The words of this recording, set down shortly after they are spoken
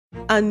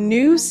A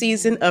new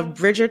season of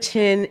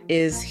Bridgerton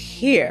is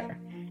here.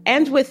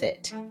 And with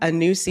it, a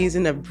new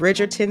season of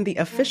Bridgerton, the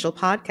official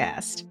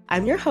podcast.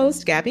 I'm your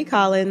host, Gabby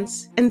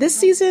Collins, and this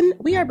season,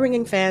 we are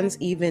bringing fans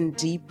even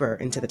deeper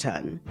into the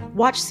ton.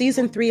 Watch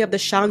season 3 of the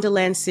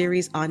Shondaland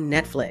series on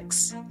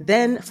Netflix.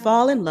 Then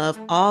fall in love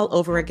all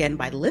over again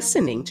by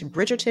listening to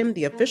Bridgerton,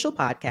 the official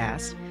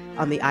podcast,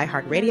 on the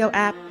iHeartRadio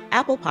app,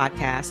 Apple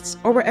Podcasts,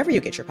 or wherever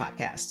you get your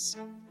podcasts.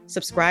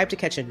 Subscribe to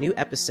catch a new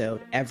episode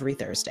every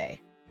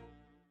Thursday.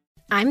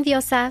 I'm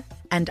Diosa.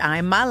 And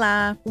I'm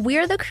Mala.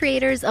 We're the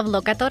creators of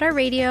Locatora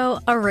Radio,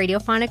 a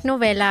radiophonic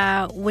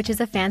novela, which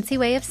is a fancy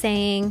way of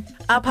saying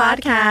a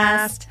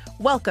podcast.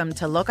 Welcome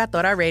to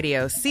Locatora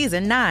Radio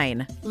Season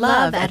 9.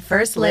 Love at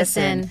First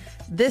Listen.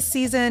 This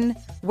season,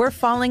 we're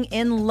falling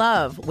in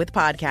love with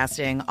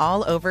podcasting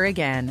all over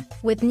again.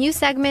 With new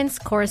segments,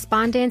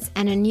 correspondence,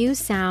 and a new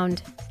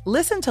sound.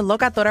 Listen to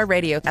Locatora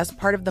Radio as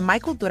part of the My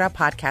Cultura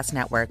Podcast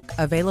Network.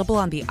 Available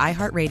on the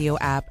iHeartRadio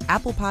app,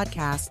 Apple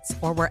Podcasts,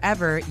 or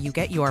wherever you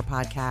get your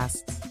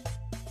podcasts.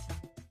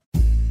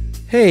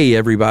 Hey,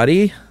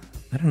 everybody.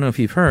 I don't know if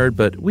you've heard,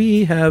 but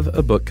we have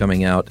a book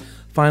coming out.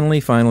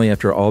 Finally,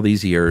 after all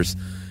these years.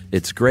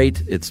 It's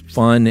great. It's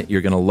fun.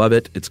 You're going to love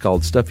it. It's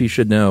called Stuff You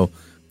Should Know,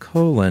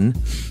 an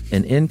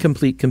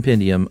incomplete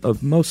compendium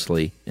of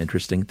mostly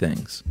interesting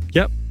things.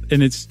 Yep,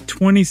 and it's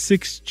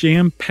 26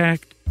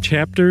 jam-packed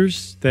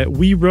chapters that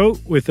we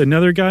wrote with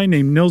another guy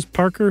named Nils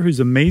Parker, who's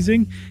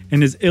amazing,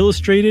 and is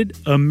illustrated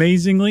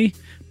amazingly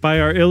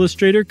by our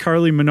illustrator,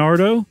 Carly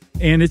Minardo.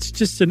 And it's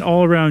just an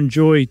all-around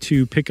joy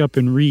to pick up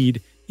and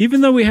read.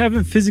 Even though we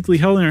haven't physically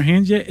held in our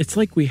hands yet, it's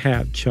like we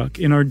have, Chuck,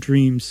 in our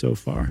dreams so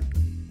far.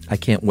 I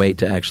can't wait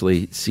to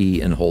actually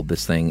see and hold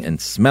this thing and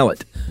smell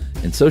it.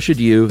 And so should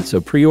you. So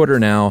pre-order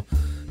now.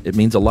 It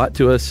means a lot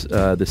to us.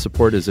 The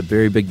support is a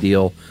very big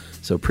deal.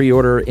 So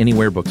pre-order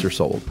anywhere books are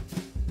sold.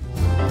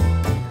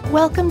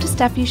 Welcome to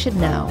Stuff You Should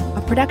Know,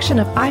 a production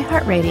of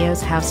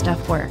iHeartRadio's How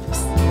Stuff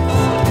Works.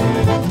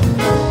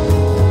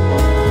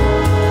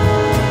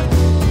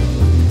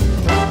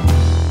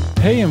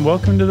 Hey, and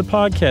welcome to the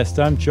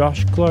podcast. I'm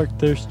Josh Clark.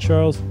 There's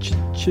Charles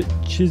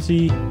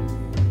Chizzy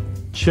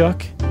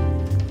Chuck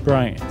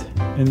Bryant,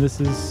 and this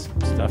is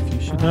Stuff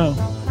You Should Know.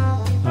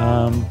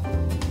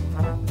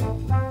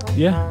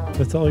 Yeah,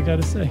 that's all I got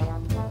to say.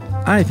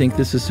 I think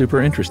this is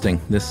super interesting,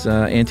 this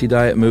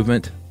anti-diet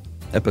movement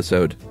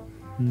episode.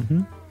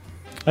 Mm-hmm.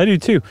 I do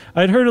too.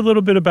 I'd heard a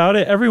little bit about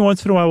it. Every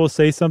once in a while we'll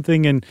say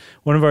something and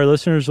one of our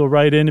listeners will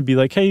write in and be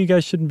like, hey, you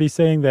guys shouldn't be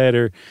saying that,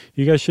 or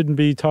you guys shouldn't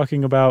be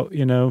talking about,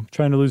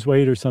 trying to lose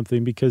weight or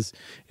something because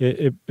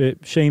it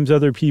shames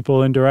other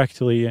people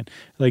indirectly. And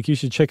like, you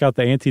should check out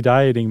the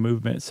anti-dieting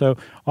movement. So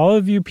all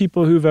of you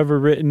people who've ever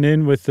written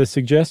in with the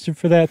suggestion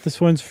for that, this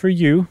one's for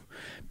you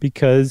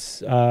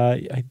because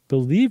I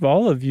believe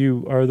all of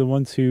you are the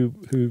ones who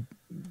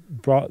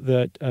brought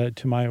that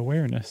to my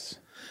awareness.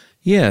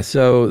 Yeah,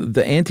 so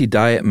the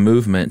anti-diet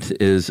movement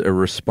is a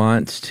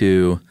response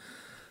to.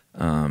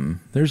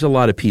 There's a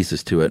lot of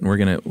pieces to it, and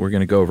we're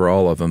gonna go over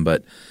all of them.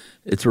 But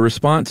it's a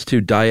response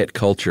to diet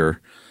culture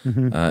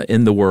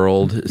in the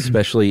world,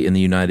 especially in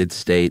the United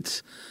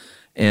States,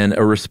 and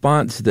a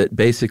response that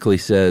basically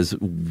says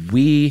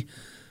we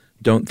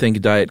don't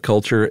think diet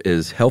culture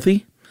is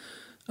healthy,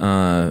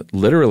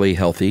 literally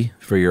healthy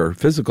for your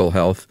physical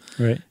health,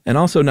 right, and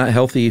also not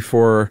healthy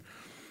for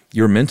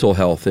your mental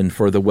health and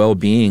for the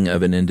well-being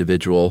of an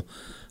individual.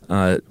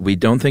 We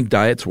don't think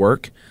diets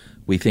work.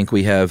 We think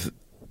we have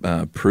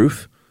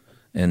proof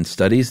and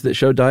studies that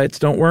show diets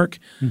don't work.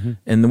 Mm-hmm.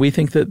 And we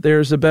think that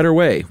there's a better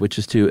way, which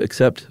is to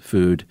accept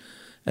food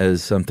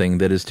as something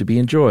that is to be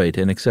enjoyed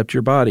and accept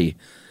your body.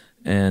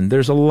 And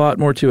there's a lot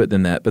more to it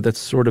than that, but that's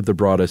sort of the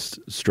broadest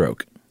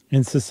stroke.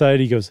 And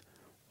society goes,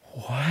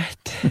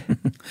 what?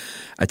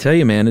 I tell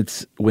you, man,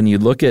 it's when you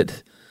look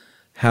at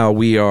how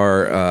we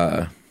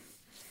are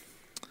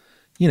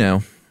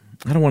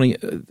I don't want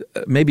to,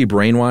 maybe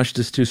brainwashed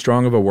is too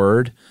strong of a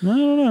word.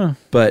 No.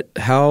 But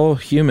how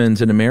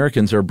humans and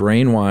Americans are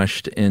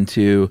brainwashed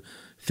into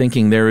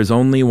thinking there is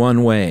only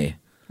one way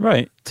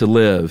to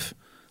live,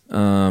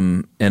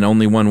 and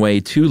only one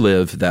way to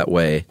live that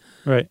way.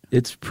 Right.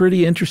 It's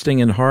pretty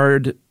interesting and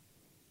hard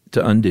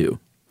to undo.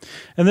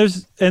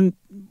 And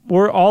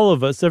we're all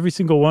of us, every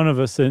single one of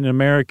us in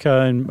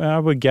America, and I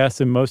would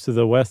guess in most of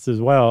the West as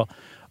well,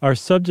 are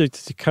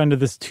subject to kind of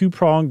this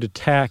two-pronged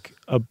attack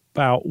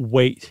about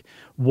weight.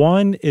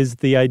 One is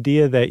the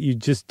idea that you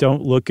just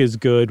don't look as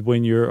good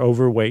when you're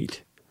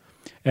overweight.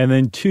 And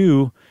then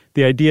two,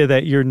 the idea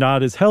that you're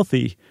not as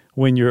healthy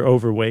when you're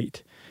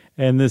overweight.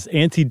 And this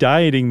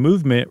anti-dieting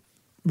movement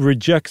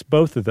rejects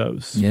both of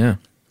those. Yeah.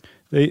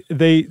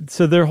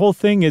 So their whole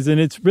thing is,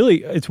 and it's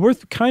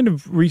worth kind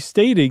of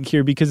restating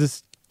here because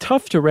it's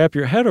tough to wrap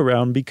your head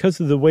around because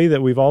of the way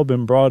that we've all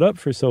been brought up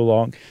for so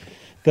long,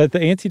 that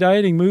the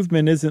anti-dieting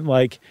movement isn't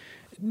like,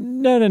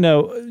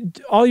 no,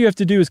 all you have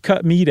to do is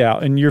cut meat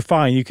out and you're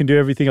fine. You can do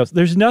everything else.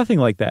 There's nothing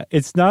like that.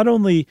 It's not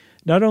only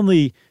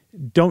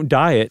don't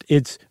diet,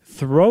 it's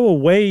throw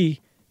away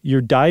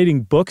your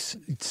dieting books,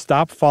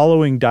 stop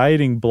following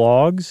dieting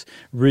blogs,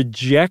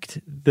 reject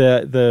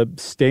the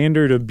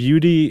standard of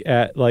beauty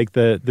at like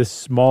this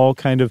small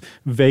kind of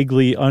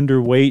vaguely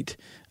underweight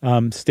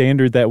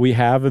standard that we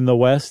have in the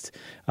West,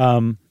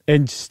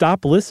 and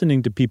stop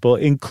listening to people,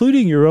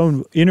 including your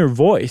own inner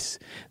voice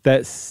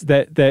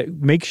that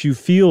makes you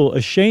feel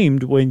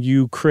ashamed when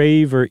you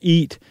crave or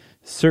eat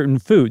certain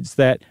foods,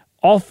 that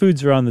all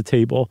foods are on the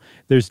table.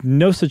 There's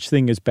no such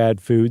thing as bad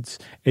foods,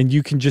 and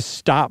you can just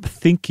stop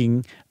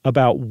thinking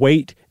about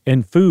weight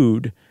and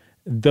food.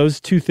 Those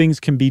two things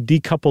can be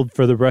decoupled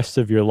for the rest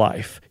of your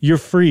life. You're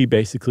free,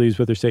 basically, is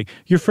what they're saying.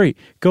 You're free.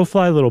 Go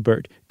fly, little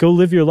bird. Go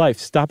live your life.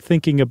 Stop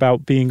thinking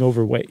about being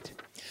overweight.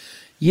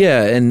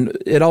 Yeah, and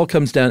it all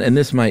comes down, and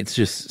this might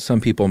just, some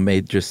people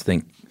may just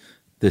think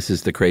this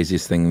is the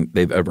craziest thing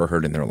they've ever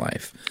heard in their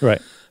life.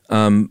 Right.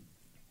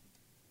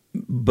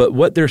 But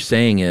what they're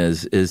saying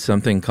is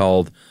something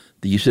called,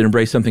 you should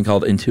embrace something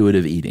called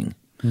intuitive eating.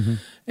 Mm-hmm.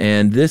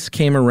 And this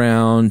came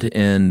around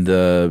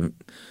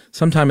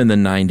sometime in the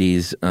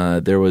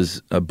 90s. There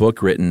was a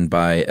book written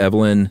by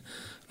Evelyn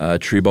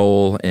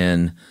Tribole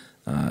and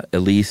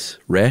Elyse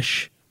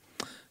Resch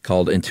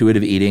called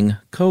Intuitive Eating,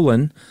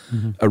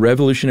 a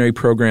revolutionary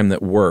program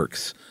that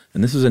works.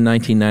 And this was in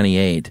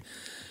 1998.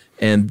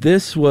 And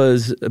this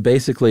was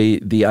basically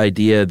the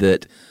idea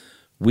that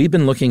we've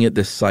been looking at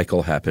this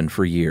cycle happen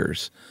for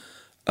years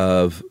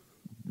of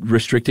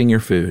restricting your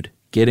food,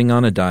 getting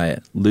on a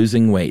diet,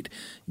 losing weight,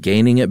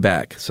 gaining it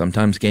back,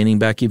 sometimes gaining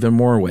back even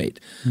more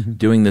weight,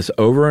 doing this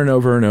over and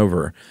over and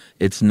over.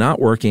 It's not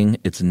working.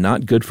 It's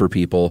not good for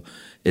people.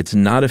 It's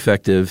not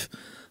effective.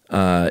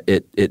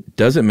 It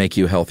doesn't make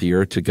you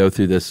healthier to go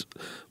through this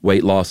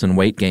weight loss and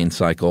weight gain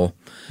cycle.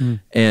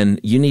 And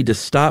you need to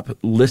stop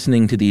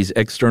listening to these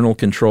external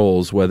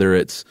controls, whether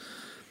it's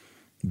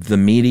the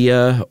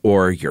media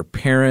or your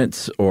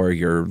parents or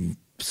your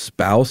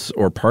spouse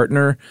or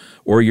partner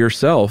or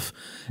yourself,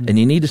 and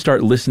you need to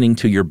start listening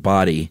to your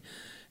body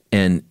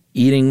and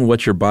eating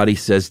what your body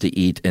says to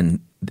eat. And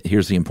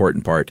here's the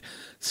important part: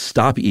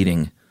 stop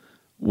eating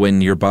when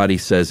your body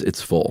says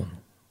it's full.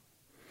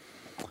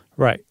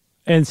 Right.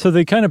 And so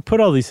they kind of put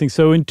all these things.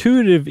 So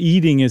intuitive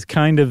eating is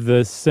kind of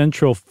the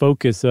central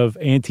focus of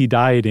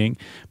anti-dieting,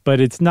 but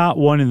it's not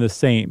one and the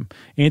same.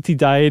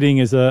 Anti-dieting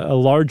is a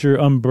larger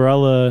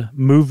umbrella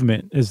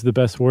movement, is the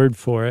best word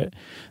for it,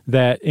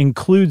 that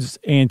includes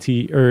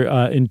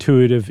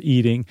intuitive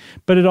eating,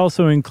 but it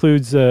also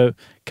includes a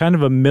kind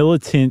of a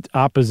militant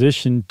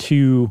opposition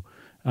to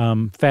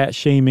fat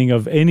shaming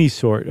of any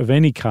sort, of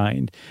any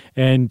kind,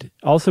 and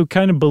also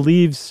kind of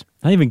believes,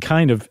 not even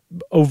kind of,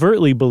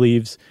 overtly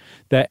believes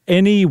that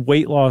any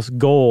weight loss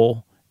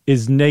goal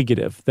is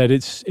negative, that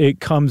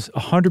it comes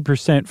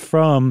 100%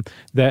 from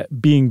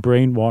that being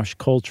brainwashed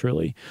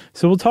culturally.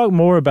 So we'll talk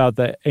more about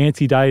the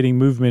anti-dieting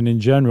movement in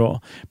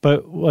general,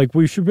 but like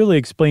we should really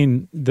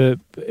explain the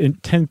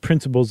 10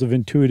 principles of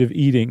intuitive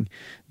eating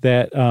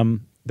that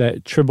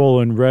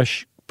Tribole and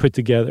Resch put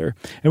together.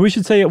 And we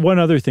should say one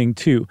other thing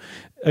too.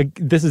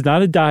 This is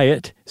not a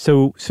diet.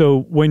 So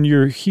when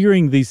you're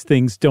hearing these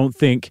things, don't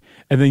think,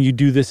 and then you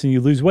do this and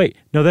you lose weight.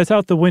 No, that's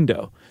out the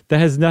window. That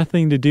has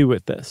nothing to do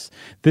with this.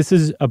 This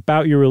is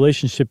about your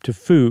relationship to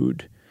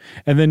food.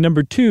 And then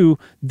number two,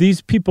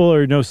 these people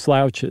are no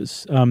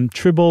slouches.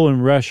 Tribole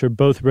and Resch are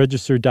both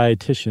registered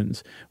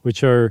dietitians,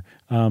 which are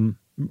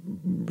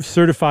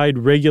certified,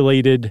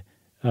 regulated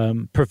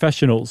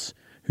professionals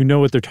who know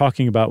what they're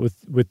talking about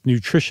with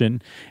nutrition.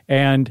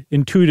 And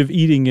intuitive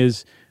eating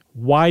is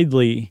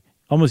widely,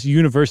 almost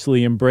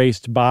universally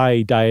embraced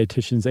by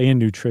dietitians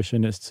and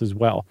nutritionists as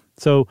well.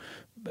 So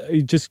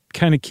just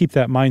kind of keep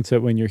that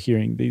mindset when you're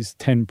hearing these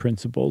 10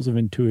 principles of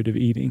intuitive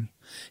eating.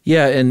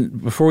 Yeah, and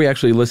before we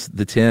actually list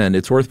the 10,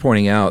 it's worth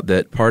pointing out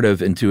that part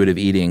of intuitive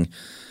eating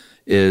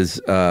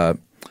is part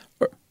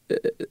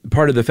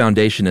of the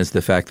foundation is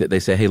the fact that they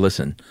say, hey,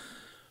 listen,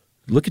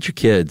 look at your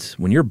kids.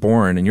 When you're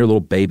born and you're a little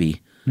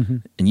baby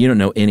and you don't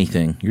know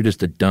anything, you're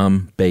just a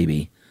dumb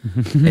baby.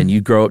 And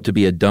you grow up to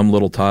be a dumb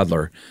little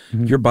toddler.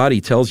 Your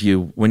body tells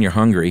you when you're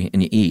hungry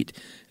and you eat,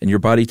 and your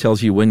body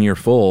tells you when you're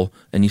full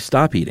and you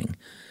stop eating.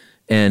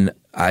 And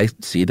I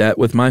see that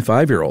with my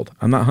 5-year-old.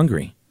 I'm not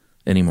hungry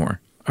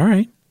anymore. All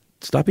right,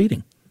 stop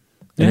eating.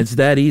 And it's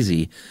that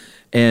easy.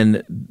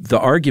 And the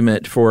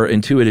argument for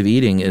intuitive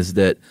eating is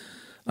that,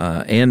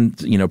 and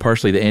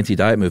partially the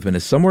anti-diet movement,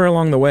 is somewhere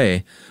along the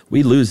way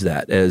we lose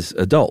that as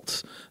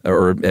adults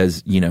or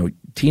as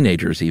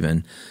teenagers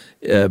even.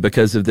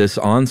 Because of this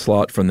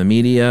onslaught from the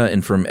media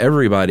and from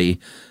everybody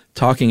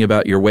talking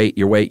about your weight,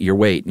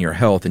 and your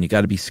health, and you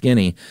got to be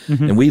skinny.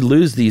 And we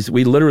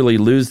literally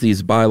lose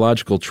these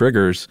biological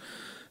triggers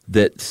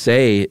that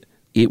say,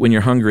 eat when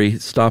you're hungry,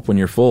 stop when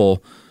you're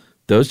full.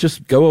 Those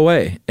just go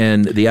away.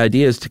 And the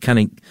idea is to kind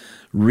of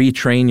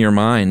retrain your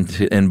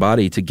mind and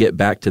body to get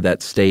back to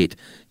that state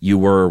you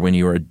were when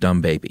you were a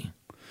dumb baby.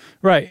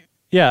 Right.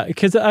 Yeah,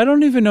 because I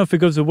don't even know if it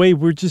goes away.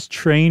 We're just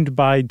trained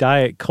by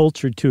diet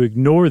culture to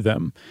ignore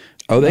them.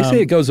 Oh, they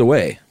say it goes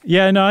away.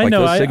 Yeah, no, I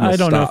know. Those signals I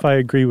don't know stop. if I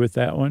agree with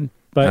that one,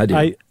 but I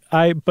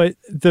do. But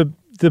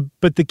the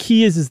the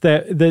key is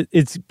that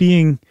it's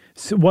being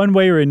one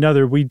way or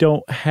another. We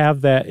don't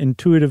have that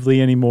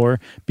intuitively anymore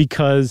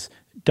because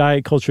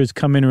diet culture has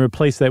come in and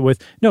replaced that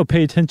with, no,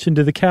 pay attention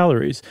to the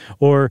calories,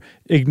 or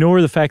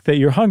ignore the fact that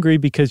you're hungry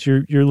because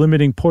you're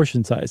limiting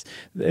portion size.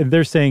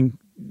 They're saying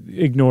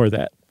ignore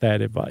that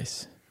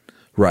advice.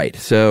 Right.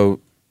 So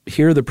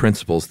here are the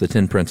principles, the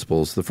 10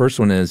 principles. The first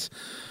one is,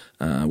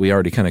 we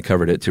already kind of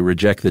covered it, to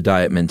reject the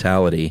diet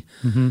mentality.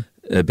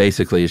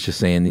 Basically, it's just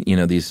saying,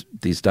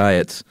 these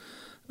diets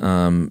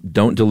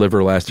don't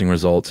deliver lasting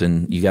results,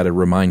 and you got to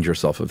remind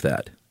yourself of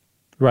that.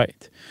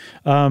 Right.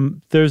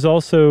 There's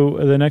also,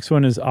 the next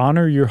one is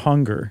honor your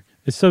hunger.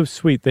 It's so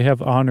sweet. They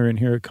have honor in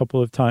here a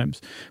couple of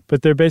times.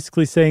 But they're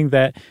basically saying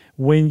that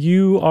when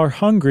you are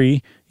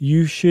hungry,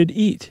 you should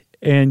eat.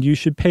 And you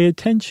should pay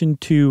attention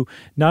to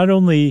not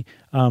only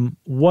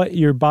what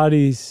your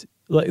body's,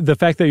 the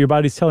fact that your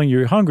body's telling you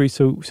you're hungry,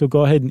 so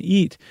go ahead and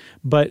eat,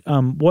 but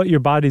what your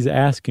body's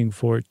asking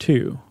for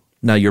too.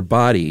 Now, your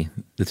body,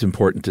 it's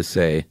important to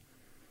say,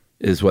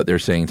 is what they're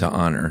saying to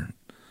honor.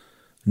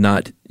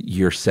 Not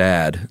you're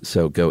sad,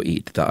 so go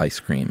eat the ice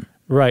cream.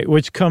 Right,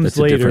 which comes That's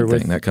later. That's a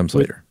different thing. That comes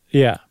later.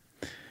 Yeah.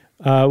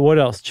 What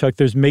else, Chuck?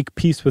 There's make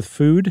peace with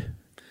food.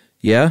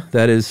 Yeah,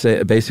 that is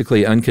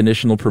basically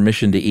unconditional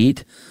permission to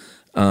eat.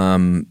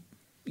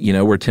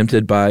 We're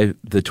tempted by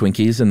the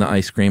Twinkies and the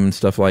ice cream and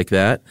stuff like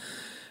that.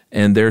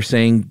 And they're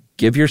saying,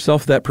 give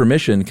yourself that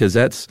permission, because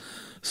that's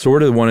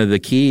sort of one of the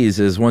keys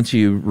is once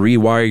you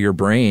rewire your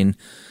brain,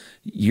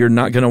 you're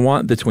not going to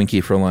want the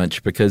Twinkie for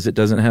lunch because it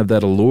doesn't have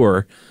that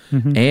allure.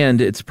 And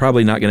it's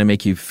probably not going to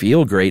make you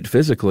feel great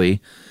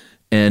physically.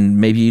 And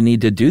maybe you need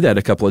to do that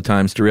a couple of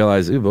times to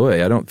realize, oh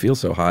boy, I don't feel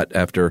so hot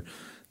after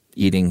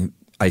eating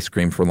ice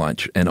cream for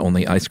lunch and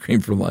only ice cream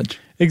for lunch.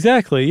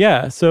 Exactly.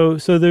 Yeah. So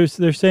they're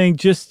saying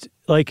just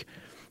like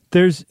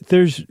there's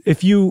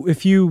if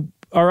you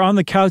are on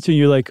the couch and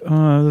you're like,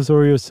 oh, those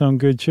Oreos sound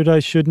good. Should I,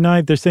 shouldn't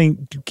I? They're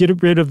saying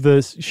get rid of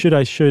the should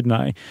I, shouldn't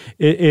I.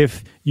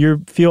 If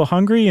you feel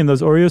hungry and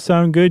those Oreos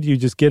sound good, you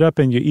just get up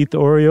and you eat the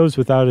Oreos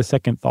without a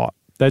second thought.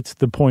 That's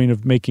the point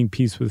of making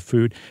peace with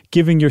food,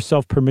 giving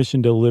yourself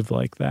permission to live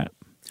like that.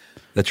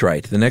 That's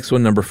right. The next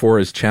one, number 4,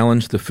 is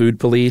challenge the food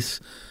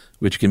police,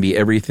 which can be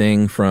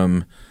everything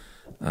from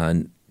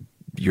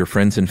your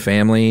friends and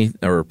family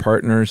or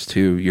partners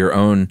to your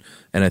own,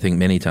 and I think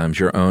many times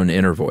your own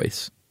inner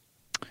voice.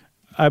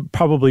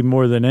 Probably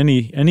more than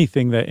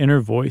anything, that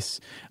inner voice.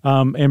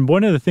 And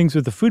one of the things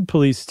with the food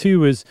police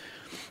too is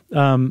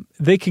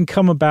they can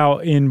come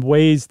about in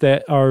ways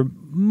that are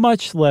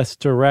much less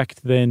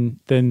direct than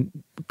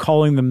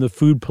calling them the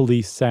food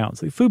police sounds.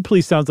 The food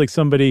police sounds like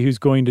somebody who's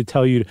going to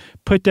tell you to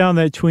put down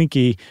that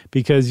Twinkie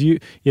because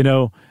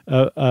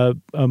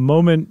a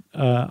moment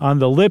on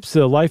the lips,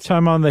 a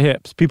lifetime on the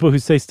hips. People who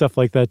say stuff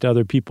like that to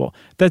other people.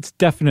 That's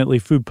definitely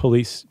food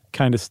police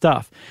kind of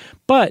stuff.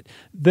 But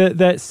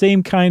that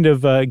same kind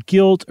of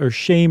guilt or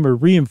shame or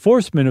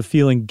reinforcement of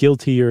feeling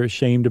guilty or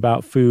ashamed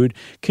about food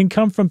can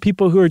come from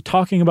people who are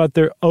talking about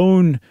their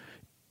own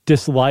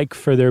dislike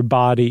for their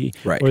body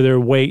or their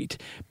weight,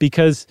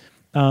 because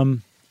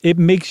it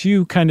makes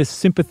you kind of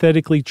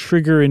sympathetically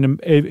trigger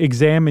and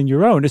examine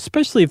your own,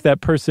 especially if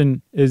that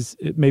person is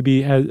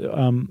maybe has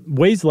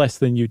weighs less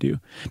than you do.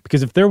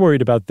 Because if they're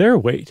worried about their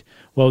weight,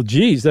 well,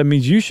 geez, that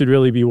means you should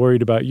really be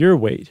worried about your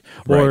weight.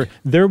 Or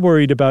they're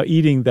worried about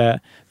eating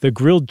the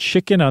grilled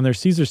chicken on their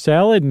Caesar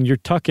salad, and you're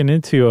tucking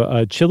into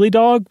a chili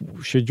dog.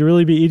 Should you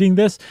really be eating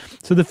this?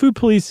 So the food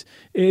police,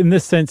 in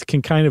this sense,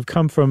 can kind of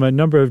come from a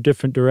number of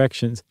different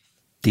directions.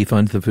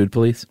 Defund the food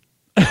police?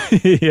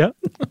 Yeah.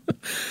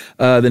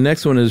 The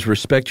next one is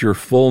respect your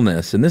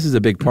fullness. And this is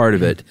a big part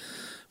of it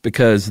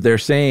because they're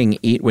saying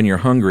eat when you're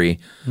hungry,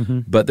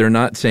 but they're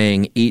not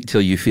saying eat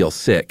till you feel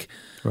sick.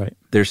 Right.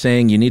 They're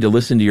saying you need to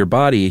listen to your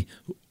body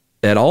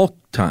at all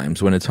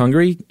times. When it's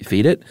hungry,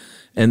 feed it.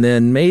 And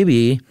then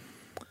maybe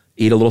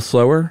eat a little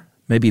slower,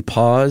 maybe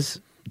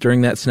pause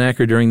during that snack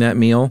or during that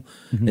meal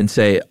and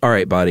say, all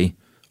right, body,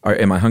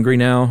 am I hungry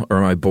now or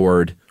am I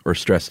bored or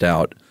stressed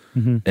out?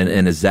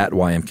 And is that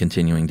why I'm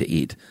continuing to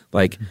eat?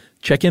 Like,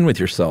 check in with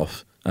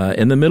yourself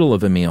in the middle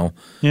of a meal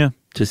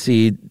to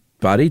see,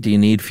 body, do you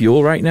need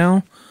fuel right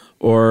now?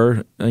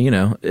 Or,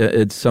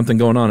 it's something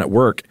going on at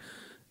work,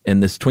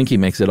 and this Twinkie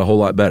makes it a whole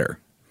lot better.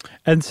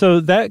 And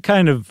so that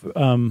kind of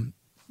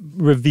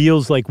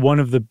reveals like one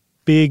of the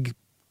big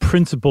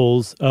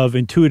principles of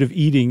intuitive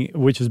eating,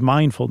 which is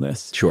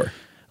mindfulness. Sure.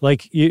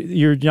 Like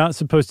you're not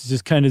supposed to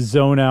just kind of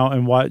zone out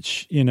and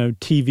watch,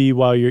 TV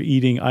while you're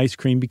eating ice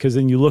cream, because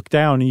then you look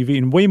down and you've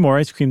eaten way more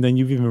ice cream than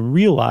you've even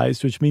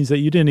realized, which means that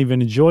you didn't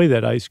even enjoy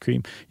that ice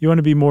cream. You want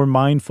to be more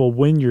mindful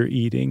when you're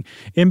eating,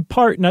 in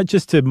part, not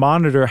just to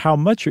monitor how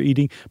much you're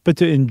eating, but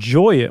to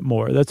enjoy it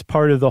more. That's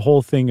part of the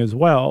whole thing as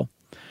well.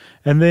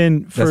 And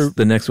then that's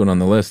the next one on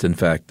the list, in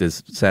fact,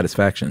 is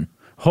satisfaction.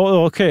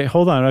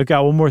 Hold on. I've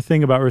got one more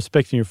thing about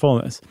respecting your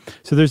fullness.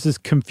 So there's this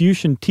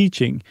Confucian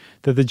teaching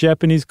that the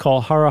Japanese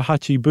call hara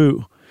hachi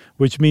bu,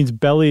 which means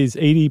belly is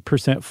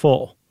 80%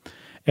 full.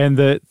 And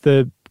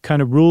the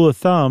kind of rule of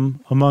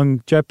thumb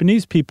among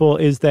Japanese people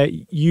is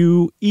that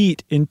you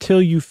eat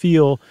until you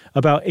feel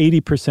about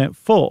 80%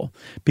 full,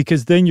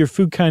 because then your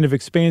food kind of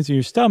expands in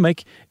your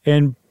stomach,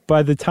 and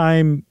by the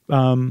time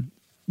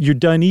you're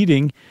done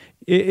eating,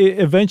 it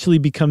eventually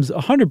becomes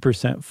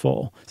 100%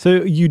 full.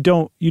 So you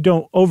don't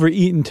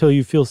overeat until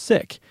you feel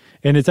sick,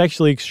 and it's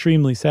actually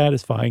extremely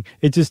satisfying.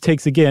 It just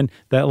takes, again,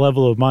 that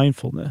level of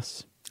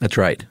mindfulness. That's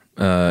right.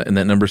 And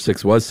that number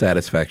 6 was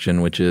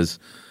satisfaction, which is,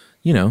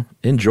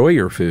 enjoy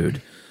your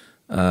food.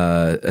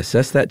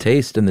 Assess that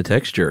taste and the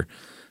texture.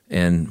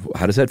 And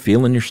how does that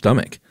feel in your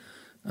stomach?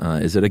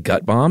 Is it a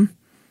gut bomb,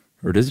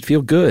 or does it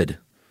feel good?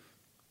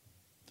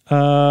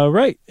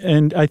 Right.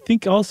 And I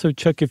think also,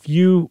 Chuck, if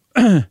you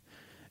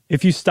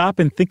stop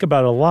and think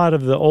about a lot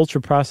of the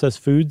ultra-processed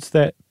foods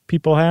that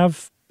people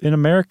have in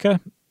America,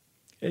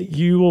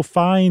 you will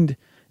find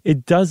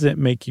it doesn't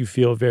make you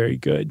feel very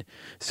good.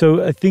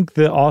 So I think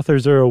the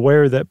authors are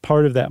aware that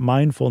part of that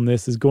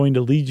mindfulness is going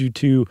to lead you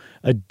to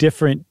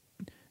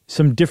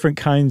some different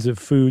kinds of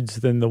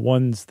foods than the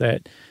ones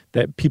that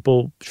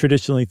people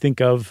traditionally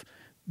think of,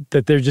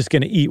 that they're just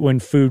going to eat when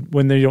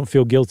they don't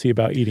feel guilty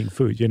about eating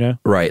food,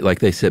 Right.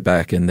 Like they sit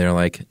back and they're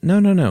like,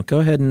 no, go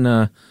ahead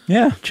and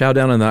chow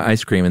down on the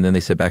ice cream. And then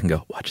they sit back and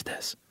go, watch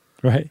this.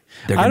 Right.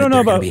 They're going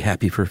to be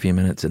happy for a few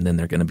minutes, and then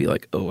they're going to be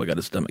like, oh, I got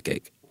a stomach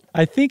ache.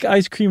 I think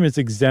ice cream is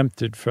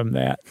exempted from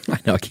that. I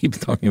know. I keep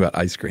talking about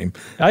ice cream.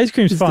 Ice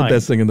cream's fine. It's the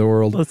best thing in the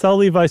world. I'll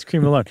leave ice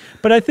cream alone.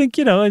 But I think,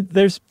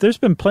 there's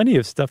been plenty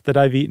of stuff that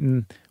I've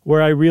eaten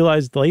where I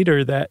realized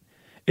later that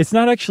it's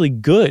not actually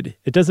good.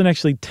 It doesn't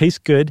actually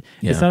taste good.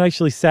 Yeah. It's not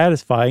actually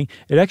satisfying.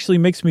 It actually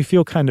makes me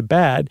feel kind of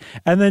bad.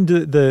 And then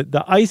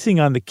the icing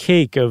on the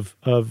cake of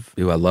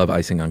Ooh, I love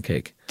icing on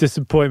cake.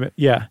 Disappointment.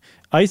 Yeah.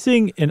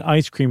 Icing and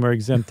ice cream are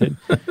exempted.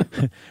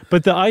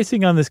 But the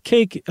icing on this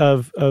cake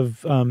of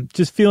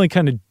just feeling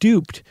kind of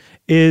duped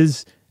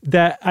is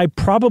that I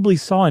probably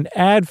saw an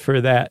ad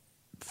for that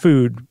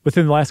food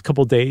within the last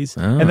couple of days.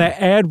 Oh. And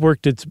that ad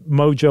worked its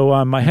mojo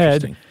on my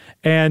head.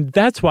 And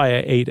that's why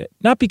I ate it.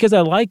 Not because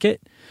I like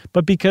it,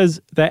 but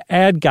because the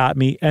ad got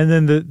me. And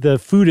then the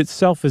food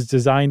itself is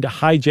designed to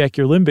hijack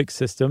your limbic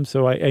system.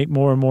 So I ate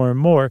more and more and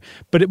more.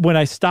 But when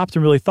I stopped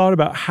and really thought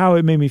about how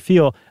it made me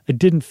feel, I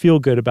didn't feel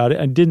good about it.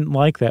 I didn't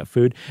like that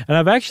food. And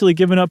I've actually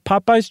given up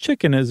Popeye's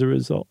chicken as a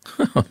result.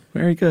 Oh,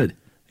 very good.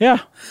 Yeah.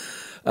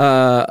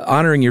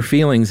 Honoring your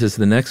feelings is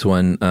the next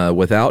one.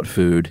 Without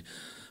food,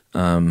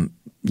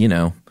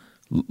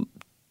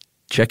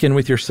 check in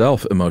with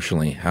yourself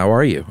emotionally. How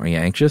are you? Are you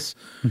anxious?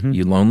 Mm-hmm. Are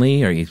you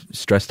lonely? Are you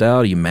stressed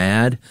out? Are you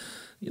mad?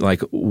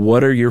 Like,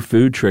 what are your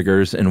food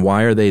triggers and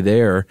why are they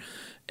there?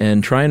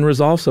 And try and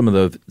resolve some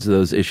of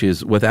those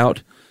issues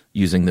without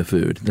using the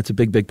food. That's a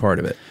big, big part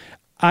of it.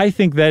 I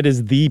think that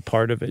is the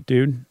part of it,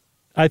 dude.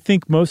 I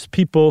think most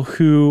people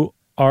who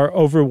are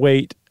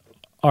overweight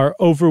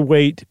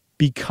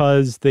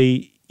because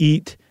they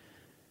eat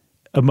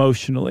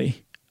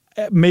emotionally.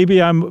 Maybe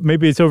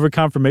it's over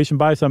confirmation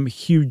bias. I'm a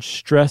huge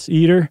stress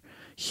eater,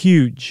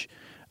 huge.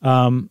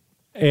 And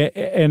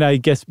I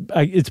guess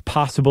it's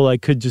possible I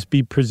could just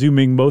be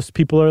presuming most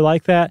people are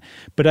like that.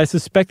 But I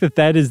suspect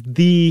that is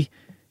the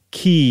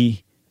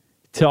key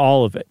to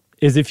all of it,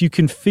 is if you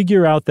can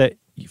figure out that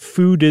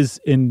food is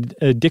an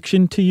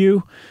addiction to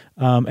you,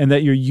 and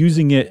that you're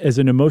using it as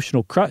an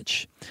emotional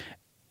crutch,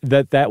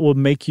 that will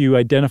make you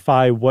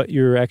identify what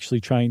you're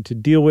actually trying to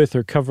deal with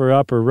or cover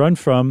up or run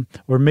from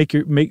or make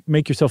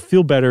yourself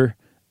feel better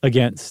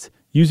against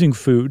using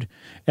food.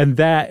 And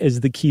that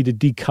is the key to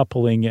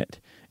decoupling it.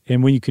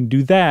 And when you can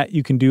do that,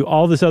 you can do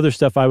all this other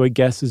stuff, I would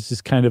guess, is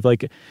just kind of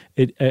like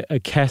a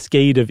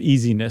cascade of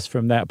easiness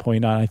from that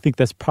point on. I think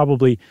that's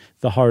probably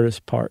the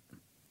hardest part.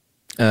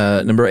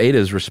 Number 8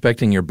 is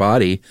respecting your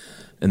body.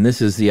 And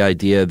this is the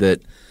idea that,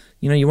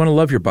 you want to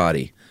love your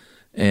body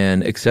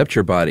and accept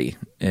your body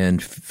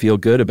and feel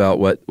good about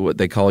what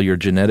they call your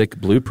genetic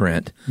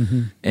blueprint,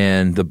 mm-hmm.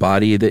 and the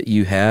body that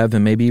you have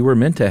and maybe you were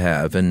meant to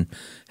have, and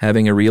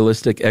having a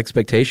realistic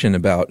expectation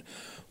about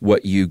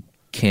what you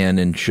can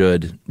and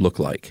should look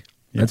like.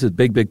 Yeah. That's a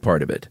big, big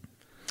part of it.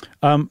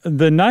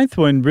 The 9th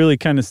one really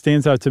kind of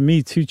stands out to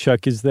me too,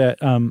 Chuck, is that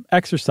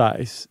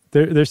exercise.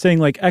 They're saying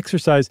like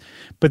exercise,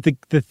 but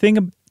the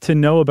thing to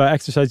know about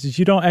exercise is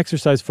you don't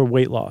exercise for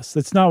weight loss.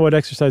 That's not what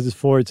exercise is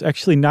for. It's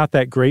actually not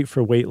that great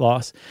for weight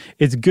loss.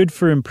 It's good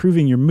for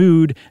improving your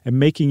mood and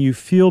making you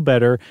feel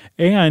better,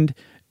 and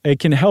it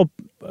can help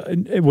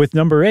with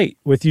number 8,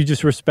 with you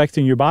just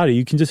respecting your body.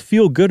 You can just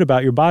feel good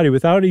about your body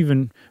without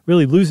even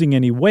really losing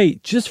any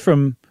weight, just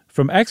from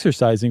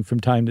exercising from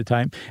time to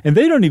time. And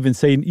they don't even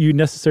say you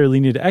necessarily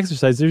need to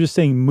exercise. They're just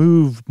saying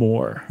move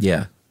more.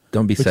 Yeah.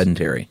 Don't be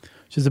sedentary.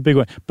 Which is a big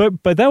one.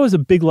 But that was a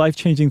big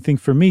life-changing thing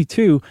for me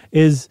too,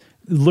 is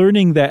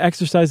learning that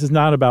exercise is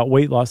not about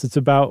weight loss. It's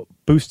about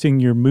boosting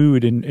your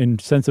mood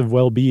and sense of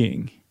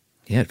well-being.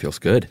 Yeah, it feels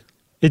good.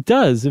 It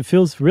does. It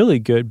feels really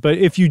good. But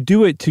if you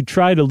do it to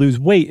try to lose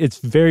weight, it's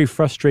very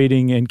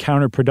frustrating and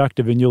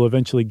counterproductive, and you'll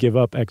eventually give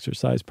up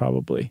exercise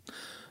probably.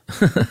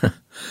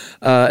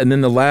 And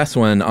then the last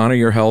one, honor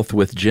your health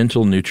with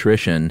gentle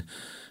nutrition.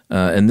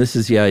 And this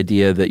is the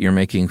idea that you're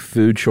making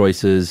food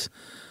choices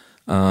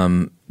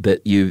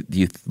that you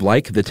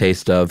like the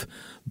taste of,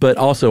 but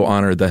also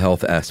honor the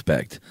health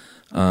aspect.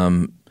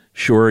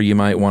 Sure, you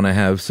might want to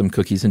have some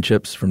cookies and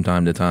chips from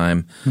time to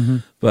time,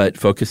 but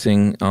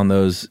focusing on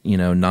those,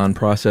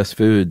 non-processed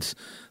foods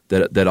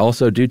that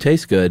also do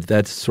taste good,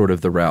 that's sort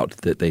of the route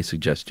that they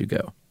suggest you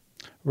go.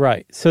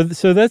 Right. So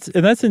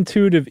that's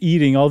intuitive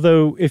eating.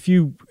 Although if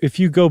you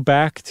go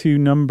back to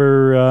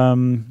number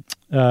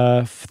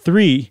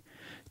 3,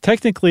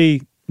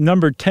 technically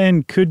number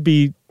 10 could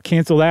be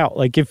canceled out.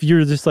 Like if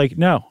you're just like,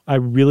 no, I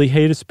really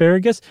hate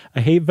asparagus. I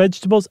hate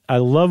vegetables. I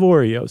love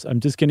Oreos. I'm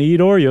just going to eat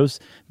Oreos.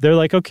 They're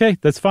like, okay,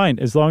 that's fine.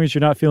 As long as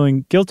you're not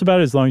feeling guilt about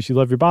it, as long as you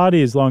love your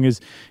body, as long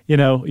as,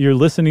 you're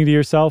listening to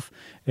yourself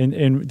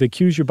and the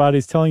cues your body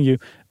is telling you,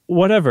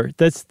 whatever.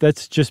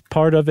 That's just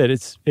part of it.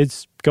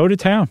 It's go to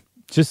town.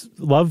 Just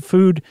love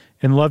food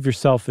and love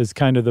yourself is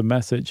kind of the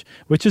message,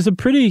 which is a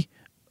pretty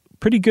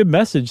good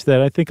message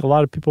that I think a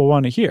lot of people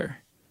want to hear.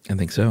 I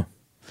think so.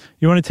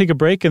 You want to take a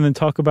break and then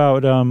talk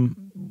about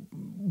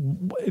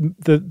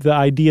the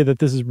idea that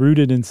this is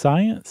rooted in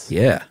science?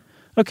 Yeah.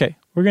 Okay,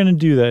 we're going to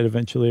do that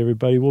eventually,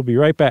 everybody. We'll be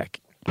right back.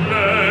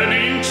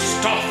 Learning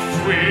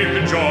stuff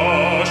with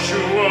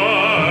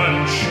Joshua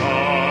and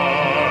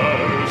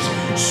Charles.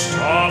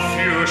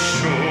 Stuff you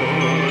should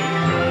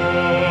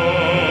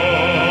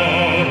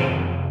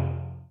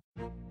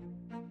know.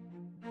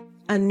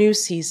 A new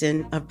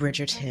season of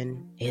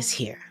Bridgerton is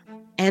here.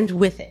 And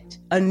with it,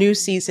 a new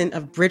season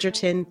of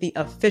Bridgerton, the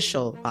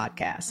official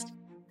podcast.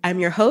 I'm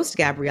your host,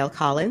 Gabrielle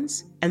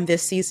Collins, and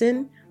this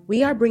season,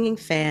 we are bringing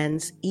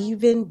fans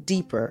even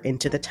deeper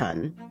into the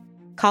ton.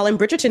 Colin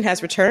Bridgerton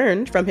has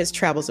returned from his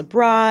travels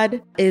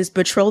abroad. Is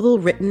betrothal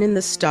written in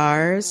the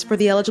stars for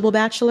the eligible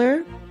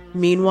bachelor?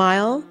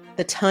 Meanwhile,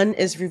 the ton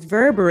is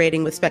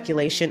reverberating with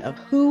speculation of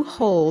who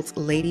holds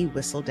Lady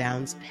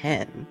Whistledown's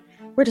pen.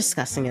 We're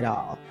discussing it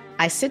all.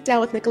 I sit down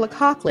with Nicola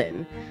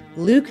Coughlan,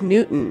 Luke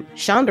Newton,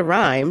 Shonda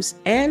Rhimes,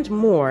 and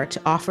more to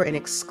offer an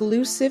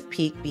exclusive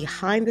peek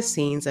behind the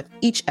scenes of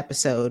each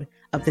episode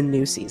of the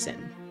new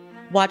season.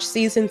 Watch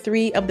season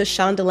 3 of the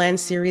Shondaland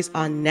series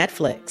on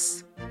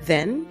Netflix.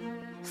 Then,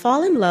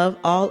 fall in love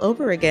all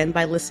over again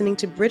by listening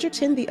to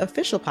Bridgerton, the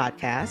official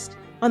podcast,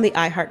 on the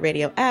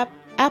iHeartRadio app,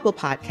 Apple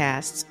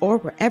Podcasts, or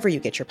wherever you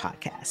get your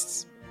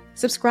podcasts.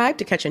 Subscribe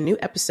to catch a new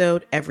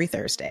episode every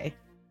Thursday.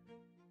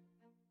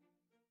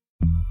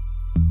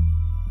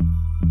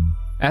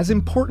 As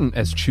important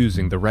as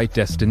choosing the right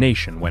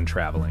destination when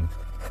traveling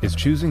is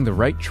choosing the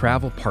right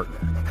travel partner.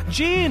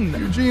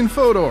 Eugene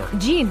Fodor.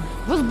 Gene,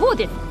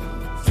 возбудит.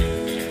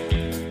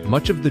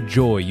 Much of the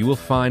joy you will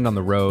find on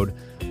the road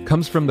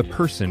comes from the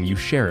person you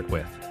share it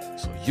with.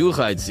 So you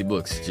write the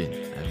books, Gene,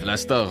 and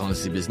Vlastar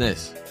runs the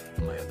business.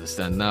 I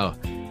understand now.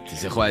 It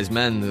is a wise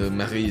man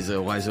marries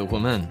a wiser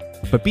woman.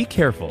 But be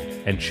careful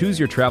and choose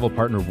your travel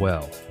partner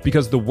well,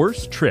 because the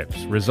worst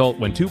trips result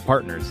when two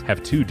partners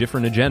have two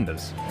different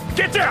agendas.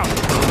 Get down!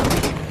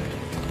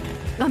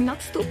 I'm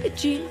not stupid,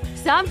 Gene.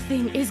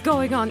 Something is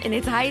going on, and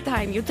it's high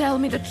time you tell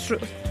me the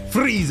truth.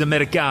 Freeze,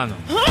 Americano.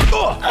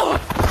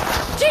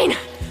 Gene,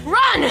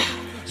 run!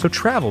 So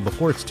travel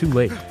before it's too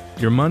late.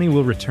 Your money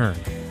will return,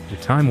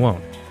 your time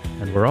won't,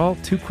 and we're all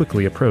too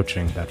quickly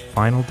approaching that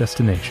final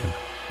destination.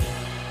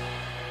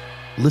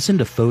 Listen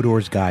to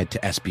Fodor's Guide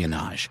to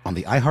Espionage on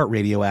the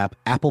iHeartRadio app,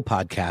 Apple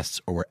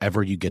Podcasts, or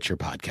wherever you get your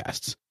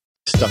podcasts.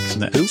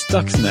 Stuxnet. Who?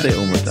 Stuxnet. Say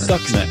Omer.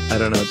 Stuxnet. I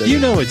don't know what that You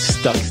know it's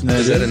Stuxnet.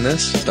 Is that in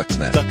this?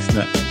 Stuxnet.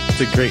 Stuxnet.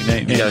 It's a great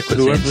name. You gotta quit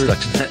saying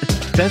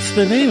Stuxnet. That's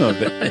the name of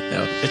it. I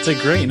know. It's a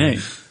great name.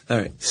 All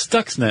right.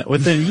 Stuxnet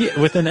with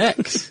an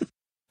X.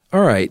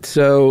 All right.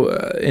 So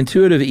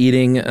intuitive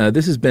eating,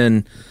 this has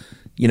been,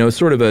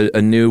 sort of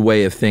a new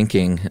way of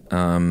thinking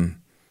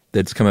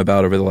that's come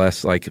about over the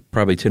last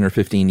probably 10 or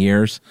 15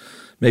 years,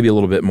 maybe a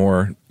little bit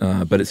more.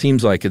 But it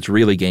seems like it's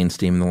really gained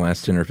steam in the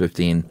last 10 or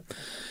 15.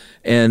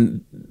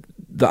 And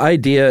the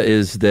idea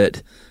is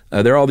that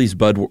there are all these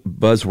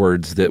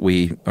buzzwords that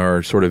we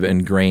are sort of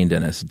ingrained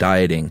in us: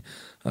 dieting,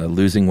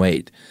 losing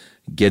weight,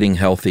 getting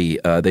healthy.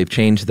 They've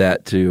changed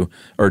that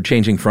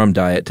changing from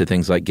diet to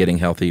things like getting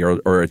healthy,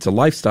 or it's a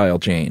lifestyle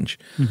change.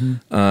 Mm-hmm.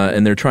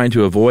 And they're trying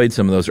to avoid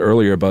some of those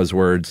earlier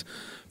buzzwords.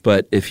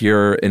 But if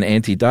you're an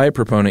anti-diet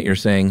proponent, you're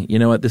saying, you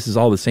know what, this is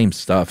all the same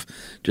stuff.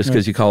 Just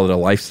because you call it a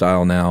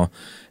lifestyle now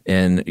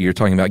and you're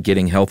talking about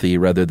getting healthy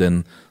rather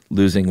than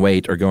losing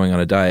weight or going on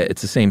a diet,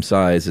 it's the same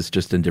size. It's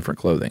just in different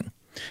clothing.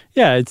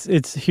 Yeah,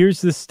 it's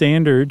here's the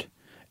standard,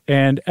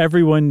 and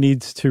everyone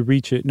needs to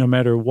reach it no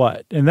matter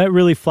what. And that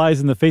really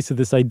flies in the face of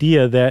this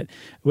idea that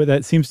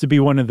seems to be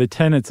one of the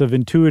tenets of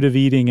intuitive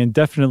eating and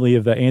definitely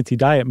of the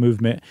anti-diet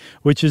movement,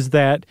 which is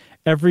that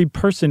every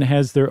person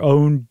has their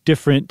own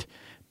different,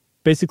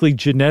 basically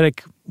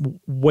genetic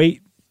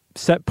weight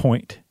set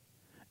point,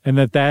 and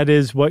that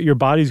is what your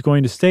body's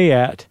going to stay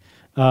at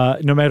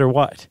no matter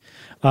what.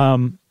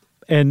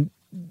 And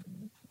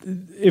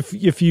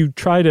if you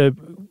try to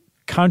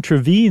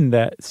contravene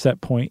that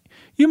set point,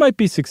 you might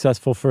be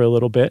successful for a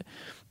little bit,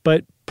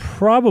 but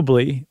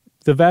probably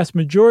the vast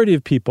majority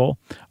of people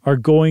are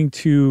going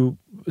to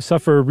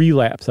suffer a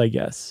relapse, I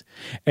guess.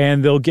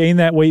 And they'll gain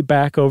that weight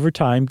back over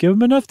time. Give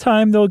them enough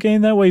time, they'll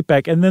gain that weight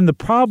back. And then the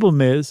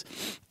problem is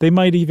they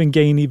might even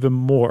gain even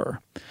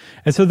more.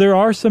 And so there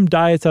are some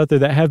diets out there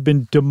that have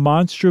been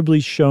demonstrably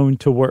shown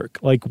to work,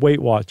 like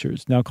Weight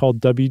Watchers, now called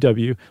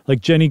WW,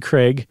 like Jenny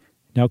Craig,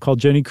 now called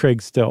Jenny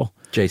Craig still.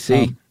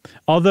 JC.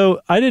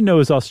 Although I didn't know it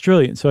was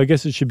Australian, so I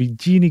guess it should be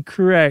Jeannie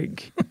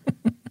Craig.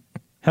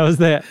 How was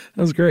that?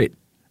 That was great.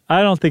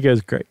 I don't think it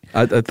was great.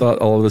 I thought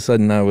all of a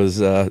sudden I was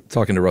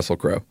talking to Russell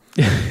Crowe.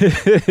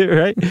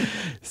 Right?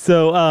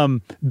 So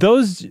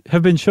those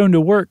have been shown to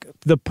work.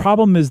 The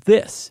problem is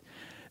this,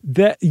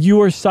 that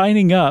you are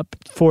signing up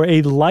for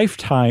a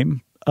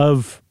lifetime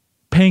of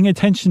paying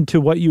attention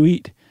to what you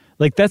eat.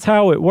 Like, that's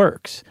how it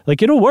works.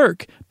 Like, it'll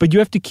work, but you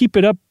have to keep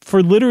it up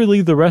for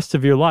literally the rest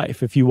of your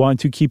life if you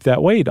want to keep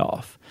that weight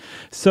off.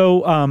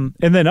 So, and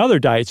then other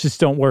diets just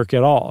don't work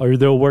at all, or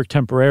they'll work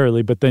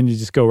temporarily, but then you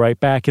just go right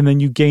back and then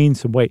you gain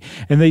some weight.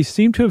 And they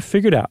seem to have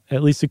figured out,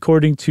 at least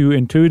according to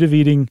intuitive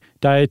eating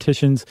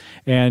dietitians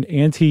and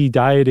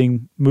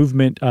anti-dieting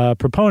movement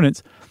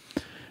proponents,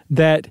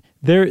 that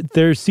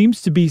there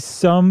seems to be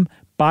some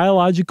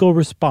biological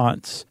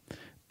response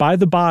by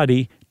the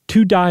body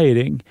to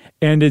dieting,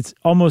 and it's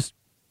almost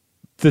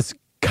this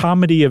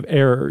comedy of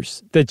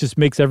errors that just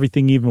makes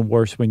everything even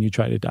worse when you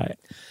try to diet.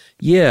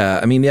 Yeah,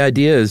 I mean, the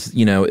idea is,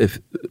 if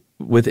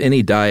with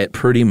any diet,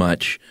 pretty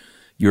much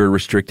you're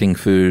restricting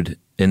food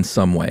in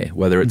some way,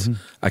 whether it's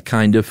a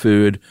kind of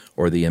food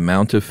or the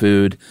amount of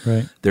food.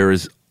 Right. There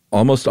is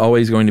almost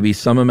always going to be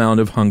some amount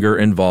of hunger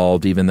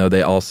involved, even though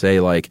they all say,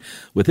 like,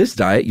 with this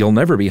diet, you'll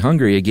never be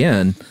hungry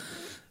again.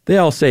 They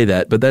all say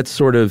that, but that's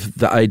sort of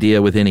the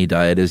idea with any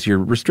diet is you're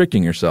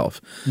restricting yourself.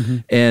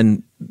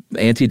 And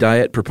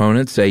anti-diet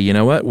proponents say, you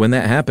know what, when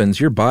that happens,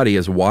 your body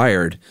is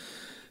wired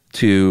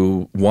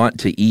to want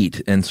to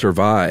eat and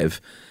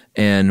survive.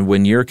 And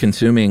when you're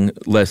consuming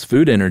less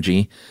food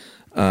energy,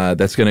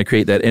 that's going to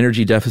create that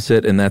energy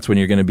deficit, and that's when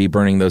you're going to be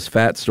burning those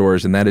fat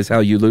stores, and that is how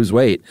you lose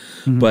weight.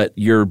 But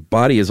your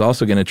body is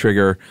also going to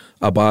trigger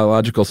a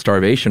biological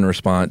starvation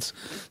response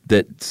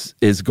that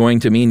is going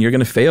to mean you're going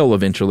to fail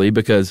eventually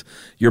because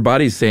your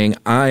body's saying,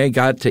 I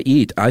got to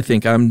eat. I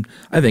think I'm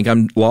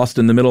lost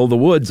in the middle of the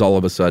woods all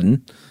of a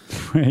sudden.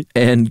 Right.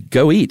 And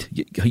go eat.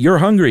 You're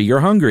hungry. You're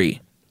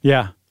hungry.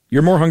 Yeah.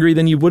 You're more hungry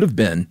than you would have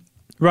been.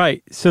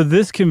 Right. So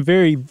this can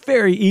very,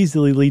 very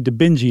easily lead to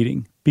binge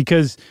eating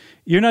because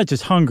you're not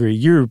just hungry,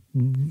 you're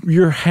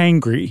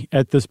hangry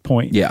at this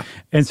point. Yeah.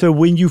 And so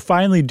when you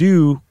finally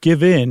do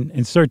give in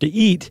and start to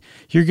eat,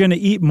 you're going to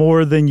eat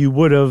more than you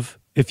would have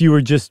if you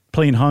were just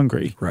plain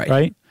hungry.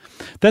 Right?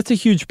 That's a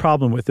huge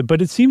problem with it.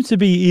 But it seems to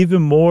be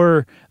even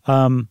more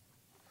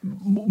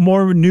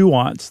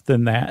nuanced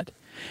than that.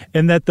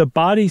 And that the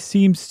body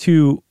seems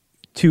to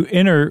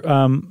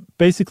enter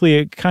basically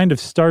a kind of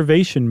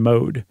starvation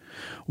mode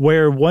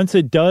where once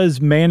it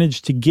does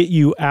manage to get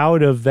you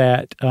out of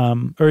that,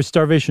 or a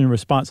starvation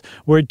response,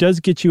 where it does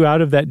get you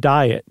out of that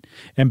diet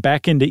and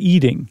back into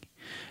eating,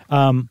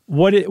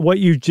 what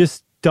you've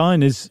just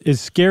done is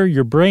scare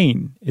your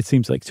brain, it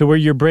seems like. So where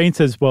your brain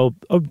says, well,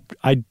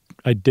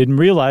 I didn't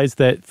realize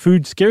that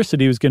food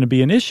scarcity was going to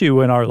be an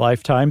issue in our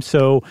lifetime.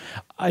 So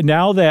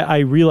now that I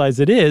realize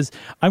it is,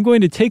 I'm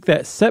going to take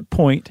that set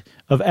point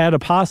of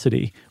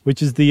adiposity,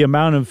 which is the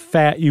amount of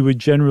fat you would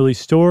generally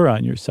store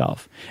on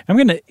yourself. I'm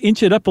going to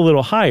inch it up a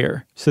little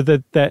higher so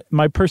that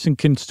my person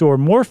can store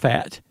more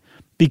fat,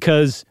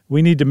 because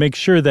we need to make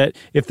sure that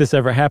if this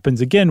ever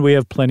happens again, we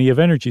have plenty of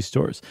energy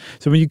stores.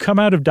 So when you come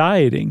out of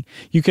dieting,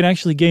 you can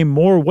actually gain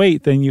more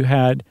weight than you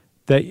had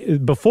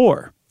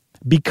before.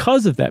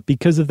 Because of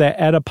that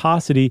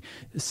adiposity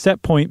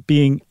set point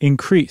being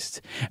increased.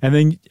 And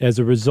then as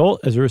a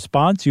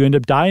response, you end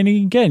up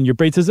dieting again. Your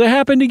brain says, it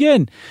happened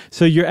again.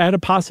 So your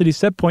adiposity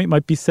set point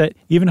might be set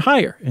even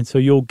higher. And so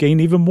you'll gain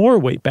even more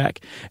weight back.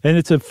 And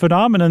it's a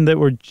phenomenon that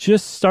we're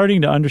just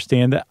starting to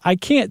understand, that I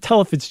can't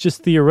tell if it's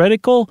just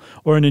theoretical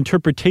or an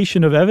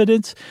interpretation of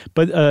evidence,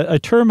 but a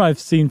term I've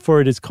seen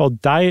for it is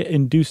called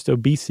diet-induced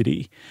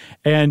obesity.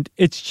 And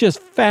it's just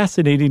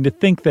fascinating to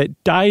think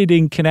that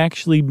dieting can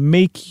actually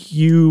make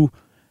you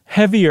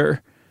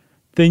heavier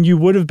than you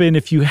would have been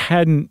if you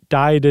hadn't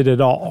dieted at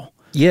all.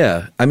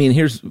 Yeah. I mean,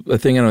 here's a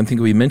thing I don't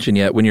think we mentioned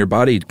yet. When your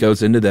body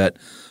goes into that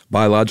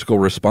biological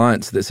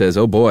response that says,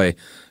 oh boy,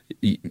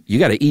 you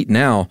got to eat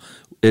now,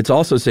 it's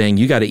also saying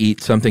you got to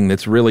eat something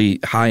that's really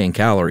high in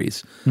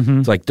calories.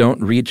 It's like,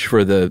 don't reach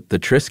for the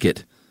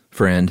Triscuit,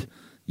 friend.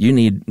 You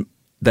need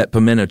that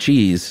pimento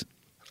cheese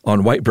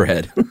on white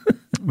bread.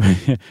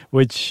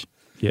 Which,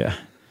 yeah.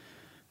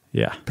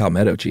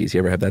 Palmetto cheese.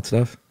 You ever have that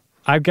stuff?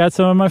 I've got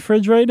some in my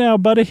fridge right now,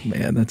 buddy.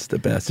 Man, that's the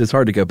best. It's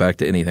hard to go back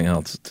to anything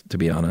else, to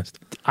be honest.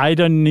 I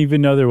didn't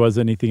even know there was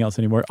anything else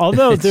anymore.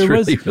 Although it's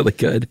really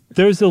good.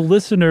 There's a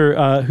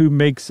listener who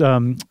makes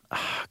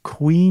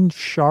Queen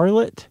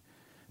Charlotte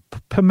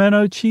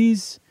pimento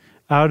cheese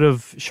out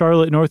of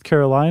Charlotte, North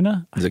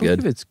Carolina. Is it good? I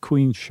believe it's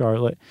Queen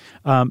Charlotte.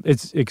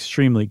 It's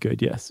extremely good,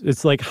 yes.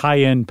 It's like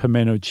high-end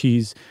pimento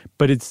cheese,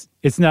 but it's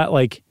not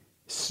like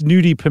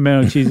snooty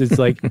pimento cheese. It's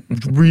like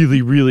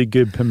really, really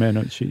good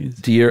pimento cheese.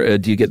 Do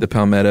you get the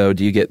palmetto?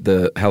 Do you get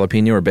the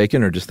jalapeno or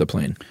bacon, or just the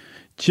plain?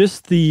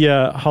 Just the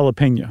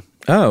jalapeno.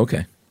 Oh,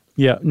 okay.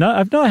 Yeah,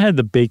 I've not had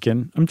the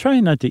bacon. I'm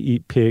trying not to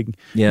eat pig.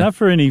 Yeah. Not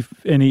for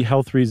any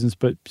health reasons,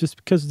 but just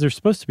because they're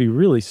supposed to be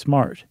really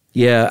smart.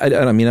 Yeah,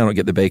 I mean, I don't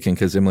get the bacon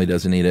because Emily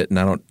doesn't eat it, and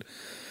I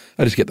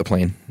just get the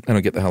plain. I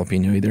don't get the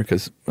jalapeno either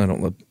because I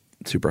don't love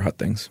super hot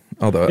things,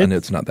 although I know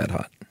it's not that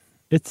hot.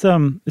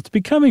 It's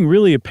becoming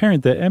really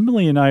apparent that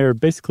Emily and I are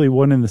basically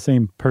one and the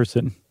same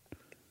person.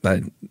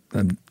 I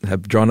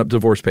have drawn up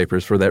divorce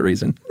papers for that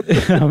reason.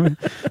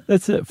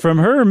 That's it. From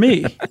her or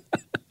me?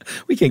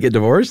 We can't get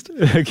divorced.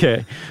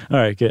 Okay. All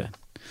right, good.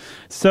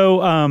 So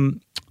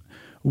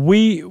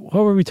what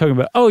were we talking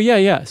about? Oh,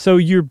 yeah. So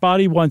your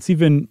body wants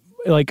even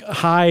like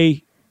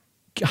high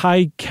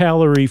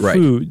calorie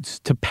foods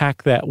to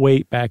pack that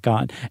weight back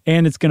on.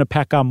 And it's going to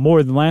pack on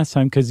more than last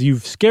time because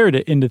you've scared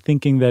it into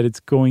thinking that it's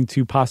going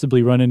to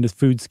possibly run into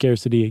food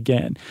scarcity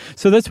again.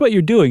 So that's what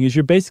you're doing, is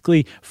you're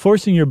basically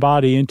forcing your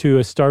body into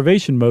a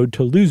starvation mode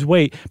to lose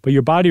weight, but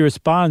your body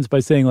responds by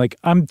saying like,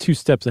 I'm 2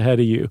 steps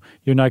ahead of you.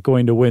 You're not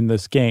going to win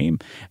this game.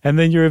 And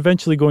then you're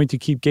eventually going to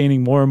keep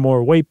gaining more and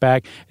more weight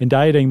back and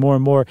dieting more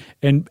and more.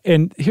 And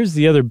here's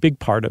the other big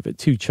part of it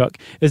too, Chuck,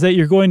 is that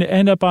you're going to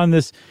end up on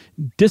this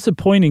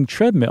disappointing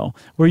treadmill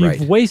where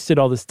you've wasted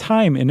all this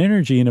time and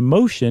energy and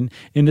emotion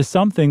into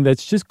something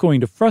that's just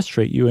going to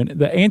frustrate you. And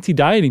the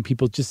anti-dieting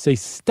people just say,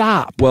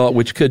 stop. Well,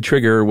 which could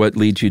trigger what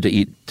leads you to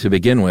eat to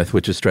begin with,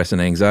 which is stress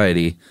and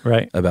anxiety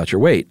about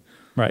your weight.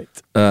 Right.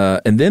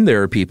 And then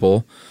there are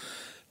people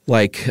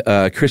like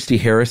Christy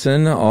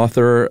Harrison,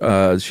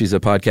 author, she's a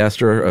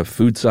podcaster of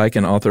Food Psych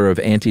and author of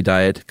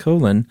Anti-Diet,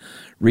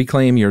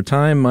 Reclaim Your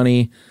Time,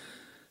 Money,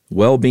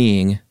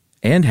 Well-Being,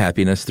 and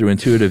Happiness Through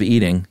Intuitive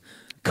Eating.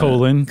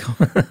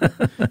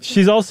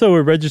 She's also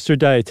a registered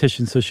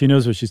dietitian, so she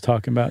knows what she's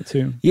talking about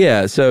too.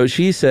 Yeah, so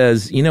she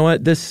says, you know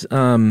what, this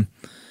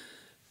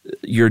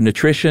your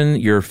nutrition,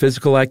 your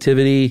physical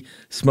activity,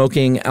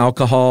 smoking,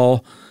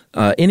 alcohol,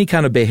 any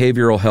kind of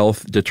behavioral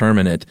health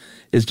determinant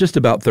is just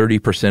about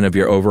 30% of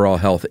your overall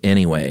health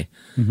anyway.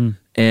 Mm-hmm.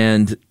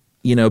 And,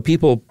 you know,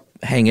 people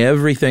hang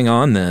everything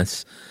on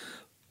this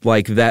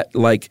like that,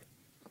 like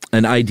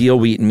an ideal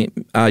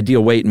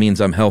weight means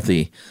I'm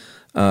healthy.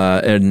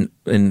 And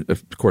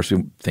of course,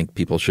 we think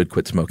people should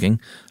quit smoking.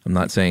 I'm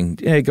not saying,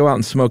 hey, go out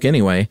and smoke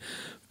anyway.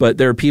 But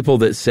there are people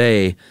that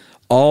say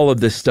all of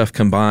this stuff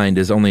combined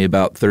is only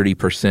about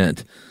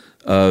 30%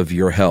 of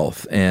your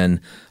health. And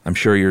I'm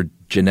sure your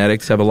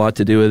genetics have a lot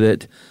to do with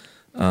it.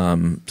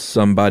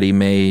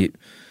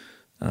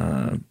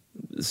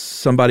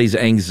 Somebody's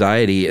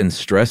anxiety and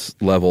stress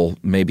level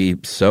may be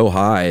so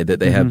high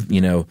that they have,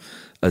 you know,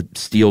 a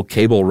steel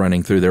cable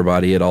running through their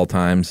body at all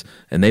times.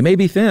 And they may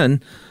be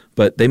thin,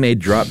 but they may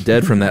drop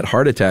dead from that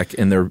heart attack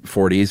in their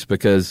 40s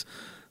because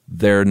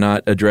they're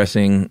not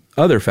addressing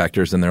other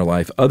factors in their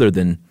life other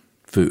than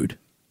food.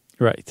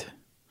 Right.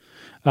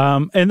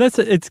 And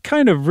it's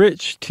kind of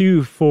rich,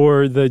 too,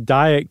 for the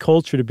diet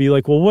culture to be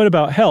like, well, what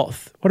about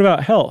health? What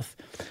about health?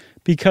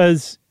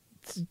 Because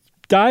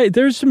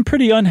there's some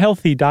pretty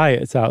unhealthy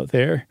diets out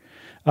there.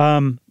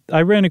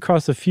 I ran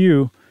across a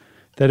few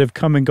that have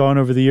come and gone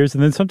over the years,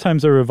 and then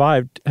sometimes are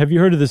revived. Have you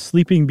heard of the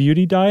Sleeping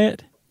Beauty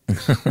diet?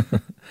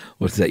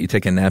 What's that? You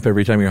take a nap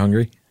every time you're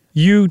hungry?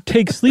 You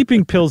take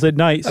sleeping pills at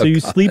night, so you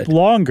sleep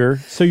longer,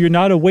 so you're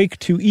not awake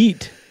to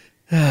eat.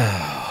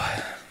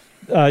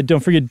 Don't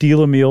forget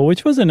Delamil,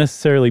 which wasn't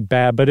necessarily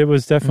bad, but it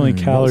was definitely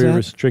calorie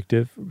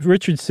restrictive.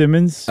 Richard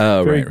Simmons,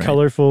 very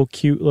colorful,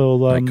 cute little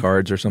like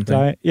cards or something.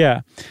 Diet.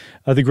 Yeah,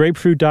 the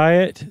grapefruit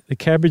diet, the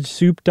cabbage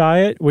soup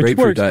diet, which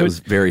grapefruit works, diet was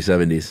very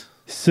 70s.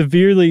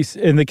 Severely,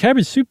 and the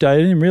cabbage soup diet,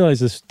 I didn't realize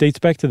this dates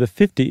back to the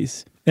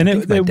 50s. And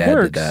it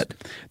works.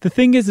 The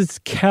thing is, it's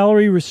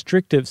calorie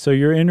restrictive, so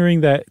you're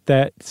entering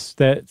that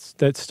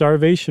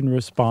starvation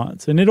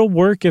response, and it'll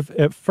work if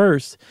at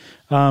first.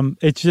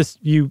 It's just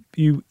you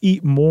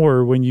eat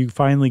more when you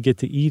finally get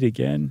to eat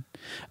again.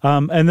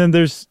 And then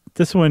there's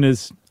this one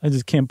is I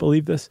just can't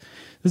believe this.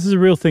 This is a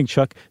real thing,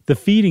 Chuck. The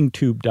feeding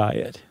tube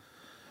diet.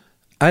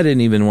 I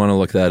didn't even want to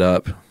look that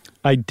up.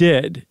 I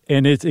did,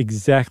 and it's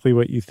exactly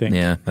what you think.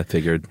 Yeah, I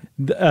figured.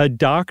 A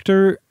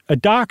doctor.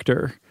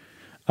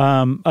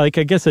 Like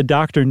I guess a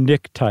Dr.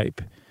 Nick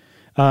type,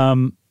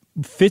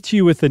 fits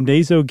you with a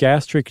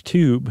nasogastric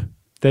tube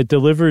that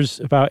delivers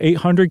about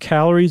 800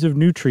 calories of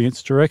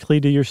nutrients directly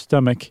to your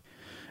stomach.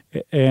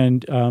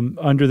 And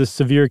under the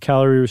severe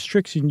calorie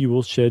restriction, you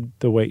will shed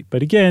the weight.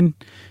 But again,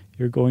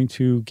 you're going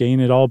to gain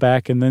it all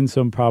back and then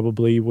some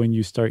probably when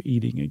you start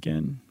eating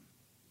again.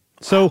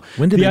 So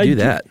when did they do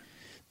that?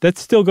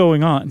 That's still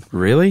going on.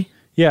 Really?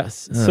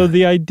 Yes. So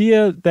the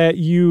idea that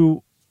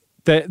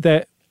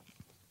that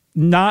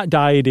not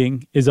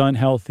dieting is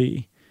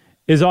unhealthy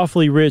is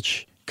awfully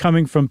rich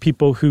coming from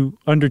people who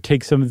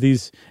undertake some of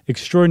these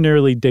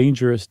extraordinarily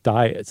dangerous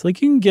diets.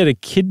 Like you can get a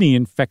kidney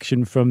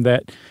infection from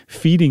that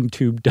feeding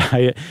tube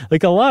diet.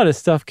 Like a lot of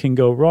stuff can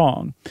go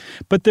wrong.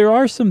 But there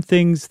are some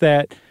things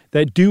that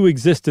do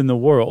exist in the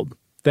world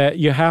that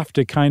you have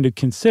to kind of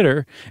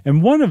consider.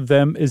 And one of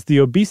them is the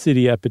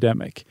obesity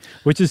epidemic,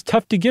 which is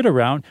tough to get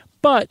around.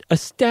 But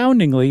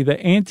astoundingly, the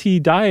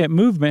anti-diet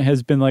movement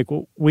has been like,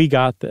 well, we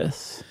got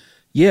this.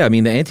 Yeah, I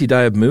mean, the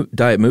anti-diet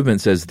diet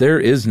movement says there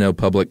is no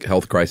public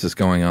health crisis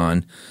going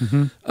on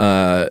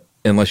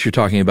unless you're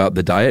talking about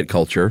the diet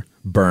culture,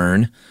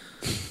 burn.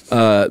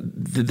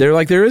 They're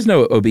like, there is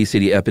no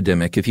obesity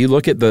epidemic. If you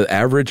look at the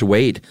average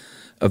weight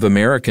of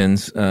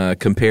Americans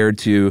compared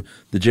to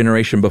the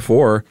generation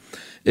before,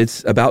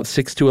 it's about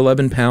 6 to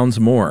 11 pounds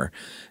more.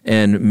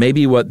 And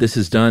maybe what this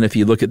has done, if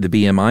you look at the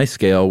BMI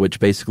scale, which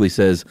basically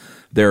says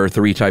there are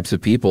 3 types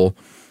of people,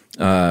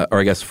 or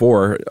I guess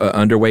 4,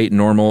 underweight,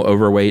 normal,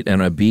 overweight,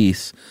 and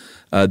obese,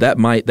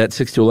 that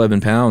 6 to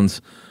 11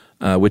 pounds,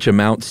 which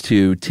amounts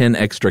to 10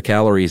 extra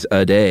calories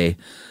a day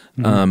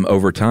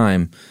over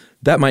time,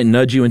 that might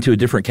nudge you into a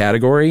different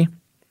category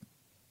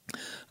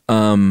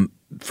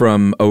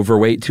from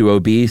overweight to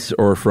obese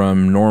or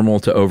from normal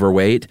to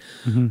overweight.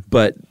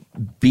 But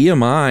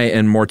BMI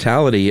and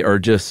mortality are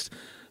just,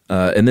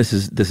 and this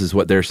is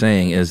what they're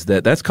saying, is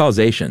that's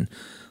causation.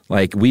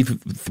 Like we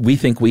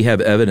think we have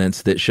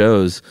evidence that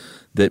shows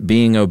that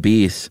being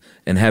obese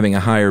and having a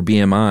higher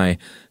BMI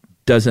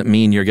doesn't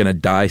mean you're going to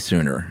die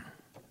sooner.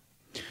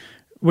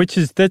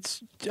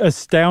 That's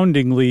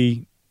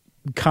astoundingly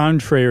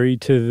contrary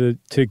to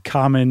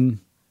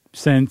common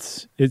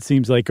sense, it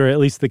seems like, or at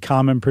least the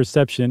common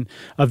perception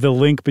of the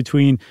link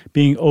between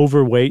being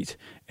overweight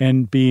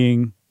and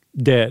being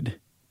dead,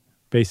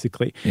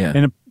 basically. Yeah.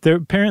 And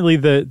apparently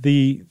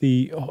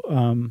the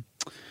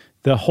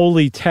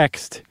holy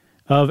text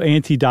of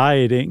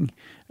anti-dieting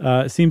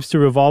seems to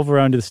revolve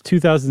around this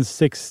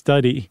 2006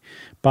 study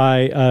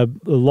by a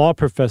law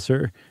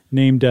professor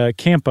named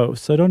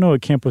Campos. I don't know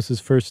what Campos'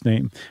 first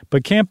name,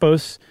 but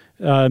Campos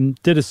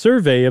did a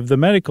survey of the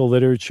medical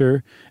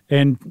literature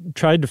and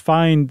tried to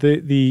find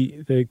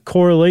the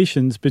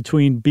correlations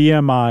between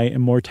BMI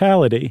and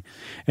mortality,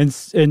 and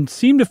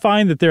seemed to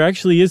find that there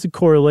actually is a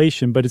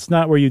correlation, but it's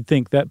not where you'd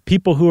think. That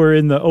people who are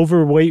in the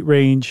overweight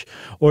range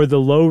or the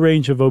low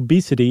range of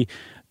obesity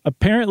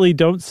apparently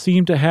don't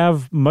seem to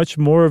have much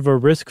more of a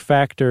risk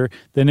factor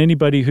than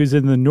anybody who's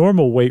in the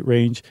normal weight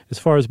range as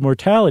far as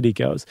mortality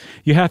goes.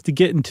 You have to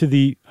get into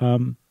the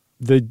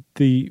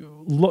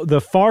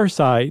far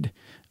side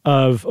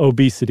of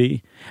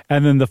obesity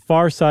and then the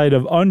far side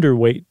of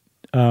underweight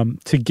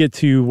to get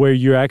to where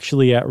you're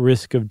actually at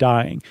risk of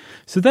dying.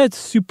 So that's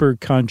super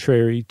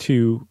contrary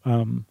to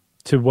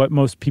what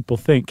most people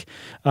think.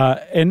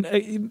 And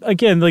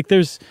again, like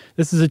this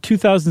is a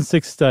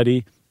 2006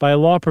 study by a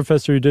law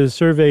professor who did a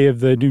survey of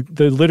the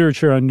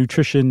literature on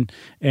nutrition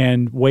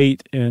and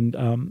weight,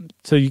 and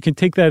so you can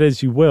take that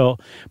as you will.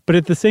 But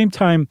at the same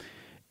time,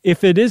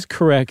 if it is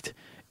correct,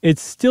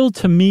 it's still,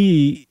 to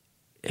me,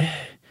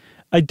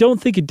 I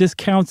don't think it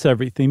discounts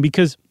everything,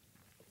 because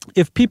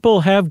if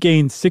people have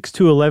gained 6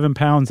 to 11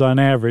 pounds on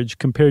average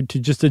compared to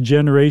just a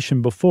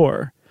generation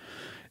before,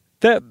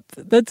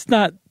 that's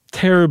not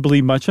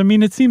terribly much. I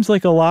mean, it seems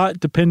like a lot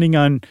depending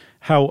on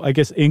how, I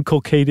guess,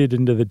 inculcated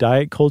into the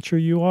diet culture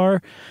you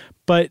are,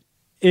 but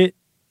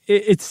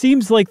it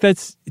seems like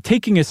that's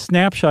taking a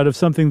snapshot of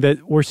something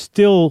that we're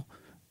still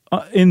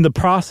in the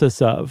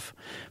process of.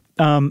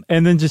 And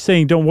then just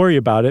saying, don't worry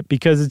about it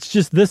because it's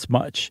just this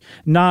much.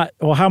 Not,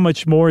 well, how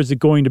much more is it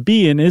going to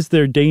be? And is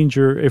there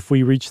danger if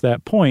we reach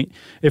that point?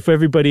 If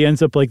everybody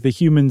ends up like the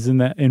humans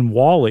in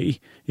WALL-E,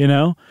 you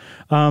know?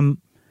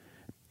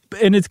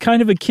 And it's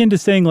kind of akin to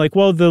saying like,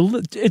 well,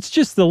 it's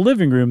just the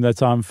living room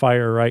that's on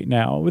fire right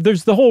now.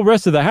 There's the whole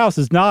rest of the house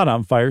is not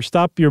on fire.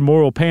 Stop your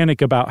moral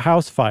panic about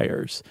house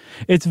fires.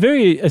 It's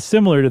very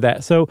similar to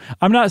that. So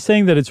I'm not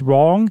saying that it's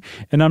wrong,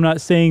 and I'm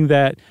not saying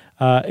that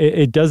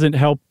it doesn't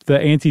help the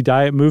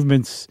anti-diet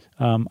movement's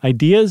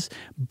ideas,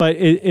 but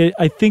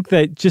I think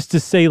that just to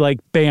say like,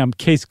 bam,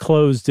 case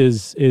closed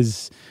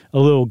is a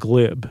little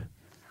glib.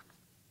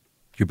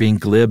 You're being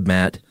glib,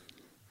 Matt.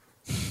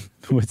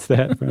 What's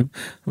that from?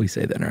 We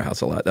say that in our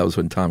house a lot. That was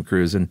when Tom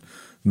Cruise and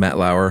Matt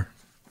Lauer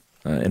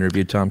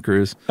interviewed Tom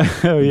Cruise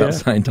about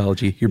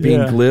Scientology. You're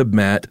being glib,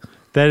 Matt.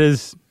 That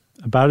is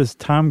about as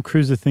Tom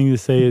Cruise a thing to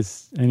say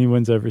as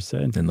anyone's ever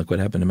said. And look what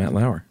happened to Matt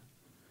Lauer.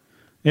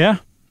 Yeah.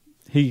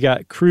 He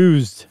got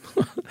cruised.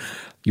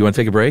 You want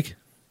to take a break?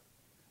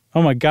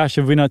 Oh my gosh,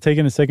 have we not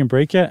taken a second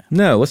break yet?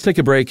 No, let's take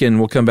a break and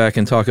we'll come back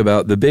and talk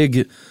about the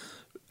big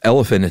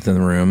elephant in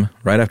the room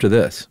right after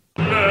this.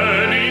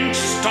 Learning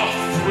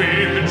stuff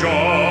with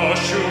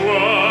Joshua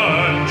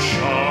and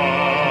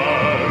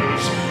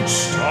Charles.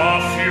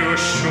 Stuff you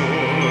should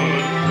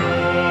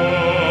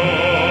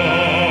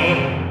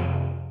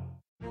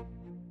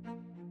know.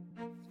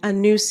 A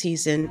new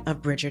season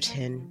of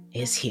Bridgerton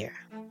is here.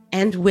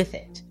 And with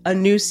it, a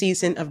new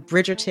season of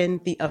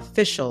Bridgerton, the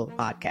official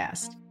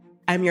podcast.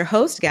 I'm your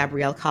host,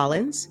 Gabrielle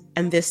Collins,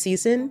 and this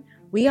season,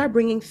 we are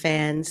bringing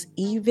fans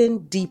even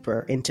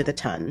deeper into the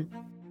ton.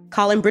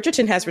 Colin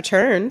Bridgerton has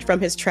returned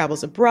from his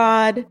travels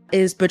abroad.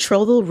 Is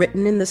betrothal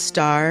written in the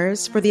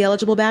stars for the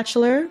eligible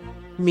bachelor?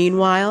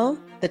 Meanwhile,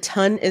 The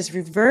ton is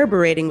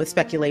reverberating with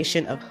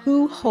speculation of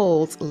who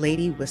holds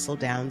Lady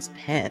Whistledown's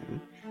pen.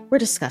 We're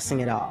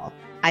discussing it all.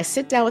 I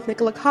sit down with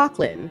Nicola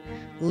Coughlan,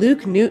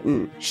 Luke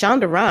Newton,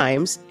 Shonda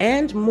Rhimes,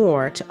 and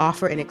more to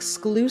offer an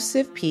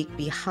exclusive peek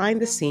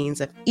behind the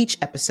scenes of each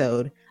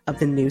episode of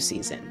the new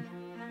season.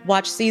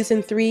 Watch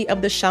season 3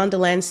 of the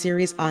Shondaland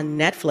series on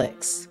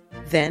Netflix.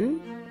 Then,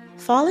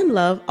 fall in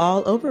love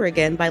all over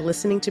again by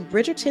listening to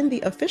Bridgerton, the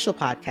official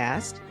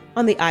podcast,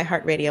 on the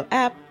iHeartRadio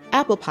app,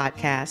 Apple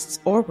Podcasts,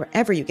 or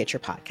wherever you get your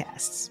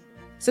podcasts.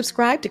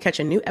 Subscribe to catch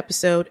a new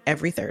episode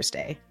every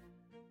Thursday.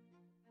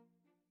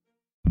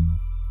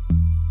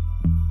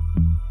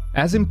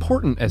 As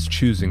important as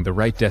choosing the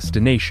right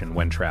destination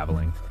when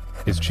traveling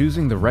is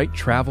choosing the right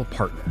travel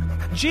partner.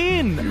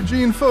 Gene!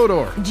 Eugene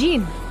Fodor.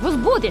 Gene, was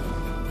booted.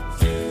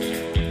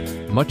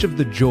 Much of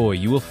the joy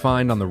you will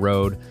find on the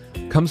road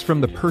comes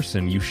from the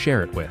person you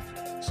share it with.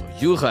 So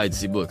you write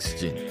the books,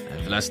 Gene,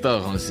 and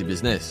Vlastar runs the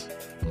business.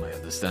 I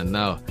understand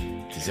now.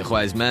 The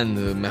wise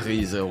man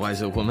marries a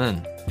wiser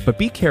woman. But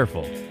be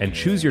careful and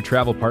choose your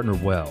travel partner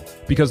well,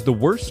 because the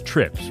worst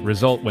trips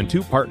result when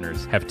two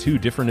partners have two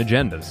different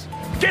agendas.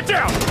 Get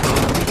down!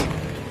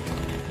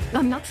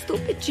 I'm not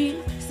stupid,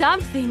 Gene.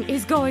 Something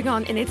is going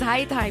on, and it's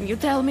high time you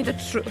tell me the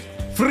truth.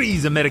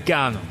 Freeze,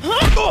 Americano.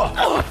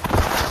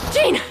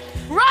 Gene,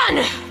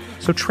 run!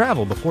 So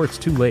travel before it's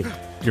too late.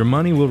 Your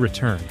money will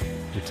return,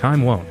 your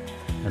time won't,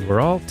 and we're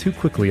all too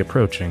quickly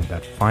approaching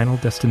that final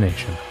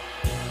destination.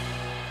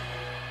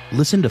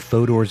 Listen to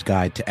Fodor's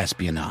Guide to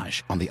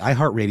Espionage on the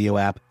iHeartRadio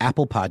app,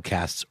 Apple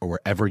Podcasts, or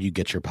wherever you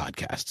get your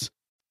podcasts.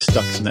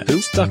 Stuxnet. Who?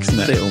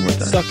 Stuxnet. Say it one more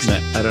time.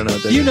 Stuxnet. I don't know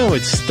what that You is. know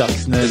it's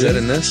Stuxnet. Is that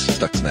in this?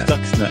 Stuxnet.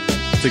 Stuxnet.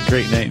 It's a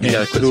great name. You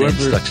gotta quit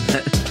saying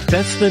Stuxnet.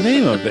 That's the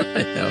name of it.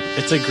 I know.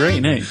 It's a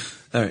great name.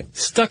 All right.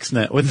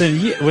 Stuxnet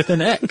with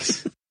an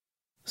X.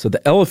 So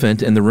the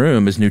elephant in the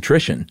room is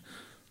nutrition.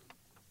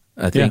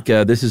 I think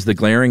this is the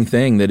glaring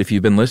thing that if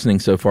you've been listening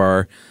so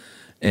far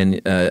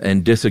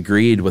and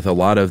disagreed with a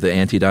lot of the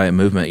anti-diet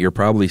movement, you're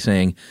probably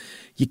saying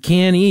you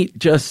can't eat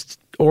just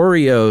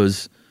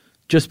Oreos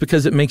just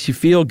because it makes you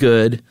feel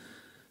good.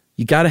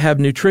 You got to have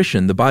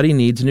nutrition. The body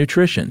needs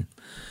nutrition.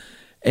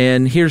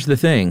 And here's the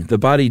thing. The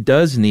body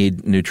does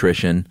need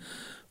nutrition,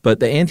 but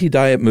the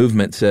anti-diet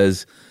movement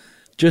says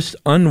just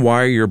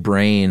unwire your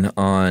brain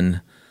on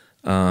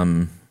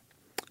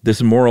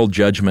this moral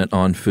judgment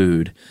on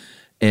food.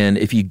 And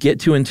if you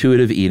get to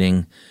intuitive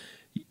eating,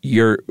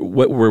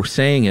 what we're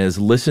saying is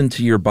listen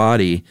to your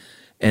body.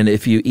 And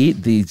if you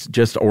eat these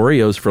just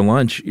Oreos for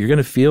lunch, you're going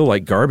to feel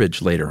like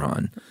garbage later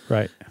on.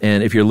 Right.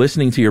 And if you're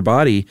listening to your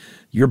body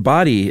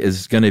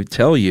is going to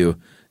tell you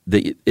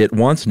that it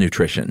wants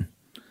nutrition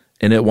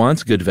and it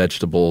wants good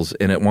vegetables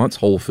and it wants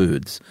whole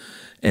foods.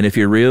 And if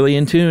you're really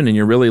in tune and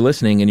you're really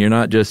listening and you're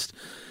not just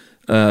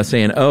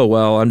saying, oh,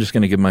 well, I'm just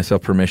going to give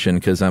myself permission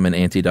because I'm an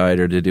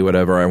anti-dieter to do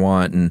whatever I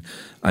want and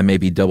I may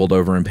be doubled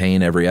over in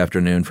pain every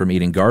afternoon from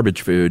eating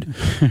garbage food,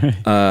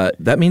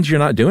 that means you're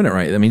not doing it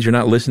right. That means you're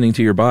not listening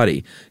to your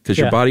body because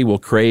your body will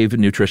crave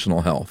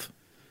nutritional health.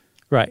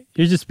 Right.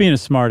 You're just being a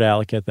smart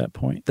aleck at that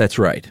point. That's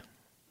right.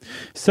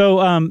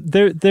 So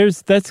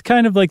that's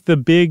kind of like the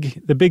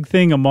big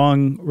thing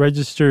among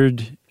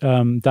registered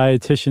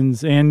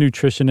dietitians and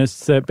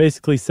nutritionists that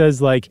basically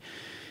says like,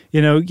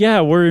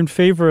 we're in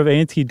favor of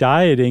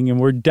anti-dieting and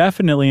we're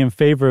definitely in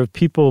favor of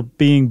people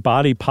being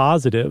body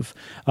positive.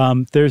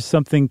 There's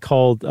something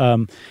called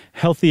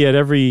Healthy at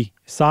Every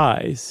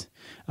Size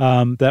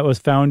that was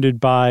founded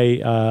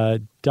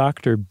by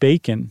Dr.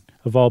 Bacon,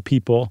 of all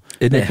people.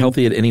 Isn't it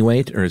healthy at any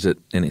weight or is it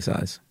any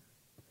size?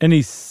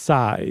 Any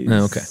size.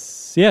 Oh, okay.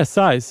 Yeah,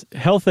 size.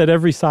 Health at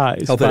Every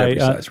Size. Health at Every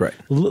Size, right.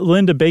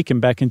 Linda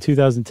Bacon back in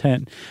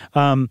 2010.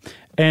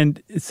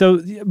 And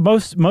so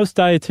most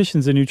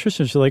dietitians and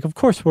nutritionists are like, of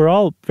course, we're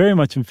all very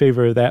much in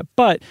favor of that.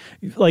 But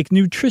like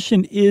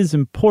nutrition is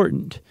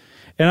important.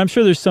 And I'm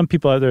sure there's some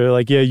people out there that are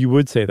like, yeah, you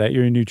would say that.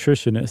 You're a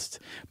nutritionist.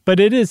 But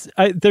it is,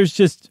 I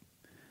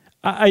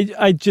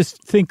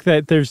just think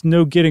that there's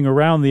no getting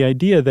around the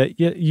idea that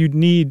you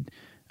need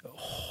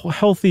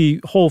healthy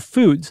whole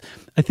foods.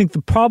 I think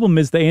the problem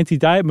is the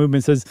anti-diet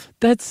movement says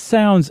that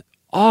sounds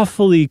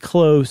awfully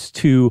close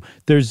to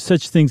there's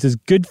such things as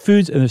good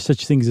foods and there's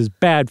such things as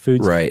bad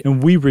foods. Right.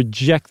 And we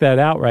reject that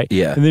outright.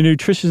 Yeah. And the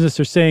nutritionists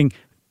are saying,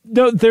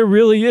 no, there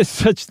really is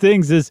such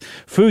things as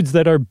foods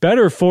that are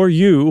better for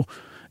you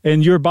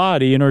and your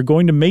body and are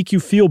going to make you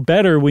feel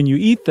better when you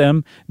eat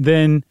them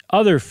than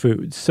other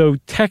foods. So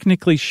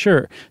technically,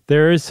 sure,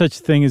 there is such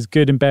a thing as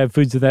good and bad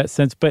foods in that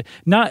sense, but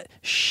not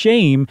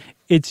shame.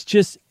 It's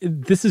just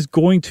this is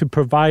going to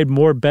provide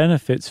more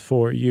benefits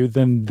for you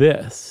than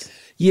this.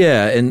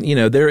 Yeah, and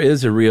there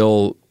is a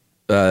real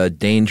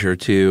danger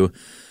to,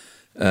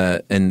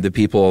 and the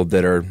people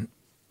that are,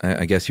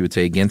 I guess you would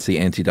say, against the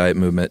anti-diet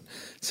movement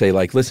say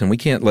like, listen, we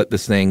can't let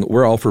this thing,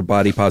 we're all for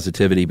body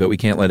positivity, but we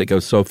can't let it go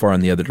so far in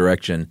the other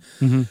direction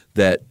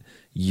that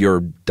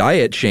you're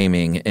diet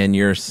shaming and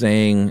you're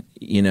saying,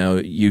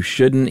 you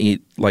shouldn't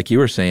eat, like you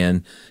were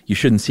saying, you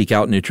shouldn't seek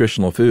out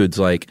nutritional foods.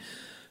 Like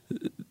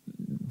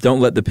don't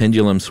let the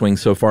pendulum swing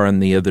so far in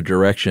the other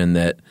direction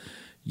that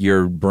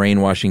you're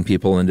brainwashing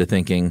people into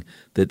thinking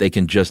that they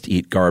can just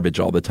eat garbage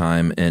all the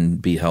time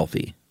and be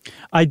healthy.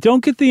 I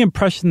don't get the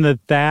impression that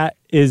that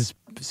is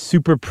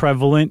super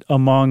prevalent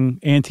among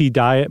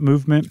anti-diet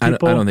movement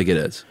people. I don't think it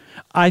is.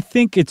 I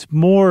think it's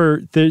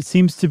more that it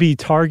seems to be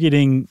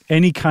targeting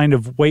any kind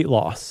of weight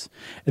loss.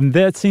 And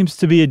that seems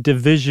to be a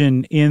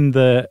division in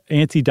the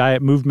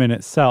anti-diet movement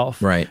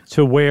itself. Right.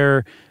 To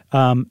where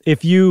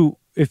if you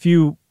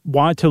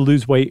want to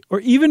lose weight, or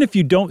even if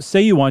you don't say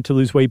you want to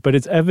lose weight, but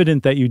it's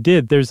evident that you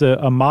did, there's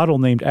a model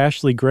named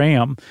Ashley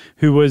Graham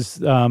who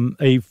was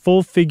a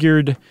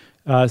full-figured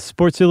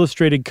Sports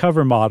Illustrated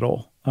cover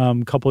model a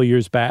couple of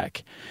years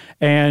back,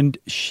 and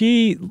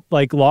she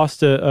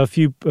lost a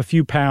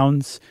few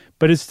pounds,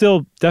 but is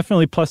still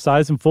definitely plus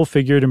size and full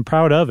figured and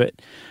proud of it.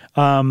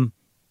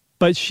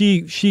 But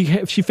she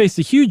faced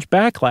a huge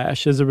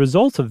backlash as a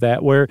result of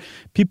that, where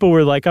people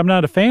were like, "I'm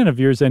not a fan of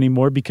yours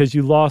anymore because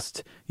you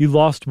lost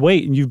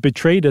weight and you've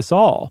betrayed us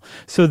all."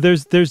 So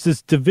there's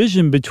this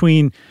division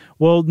between,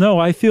 well, no,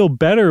 I feel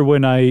better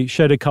when I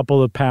shed a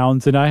couple of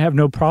pounds, and I have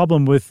no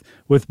problem with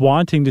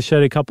wanting to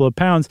shed a couple of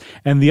pounds.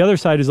 And the other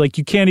side is like,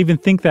 you can't even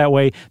think that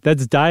way.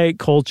 That's diet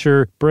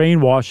culture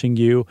brainwashing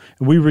you.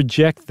 And we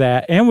reject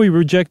that, and we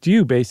reject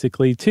you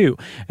basically too.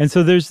 And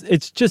so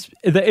it's just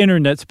the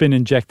internet's been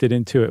injected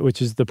into it,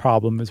 which is the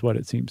problem, is what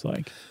it seems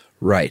like.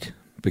 Right,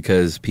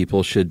 because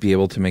people should be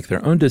able to make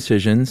their own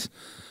decisions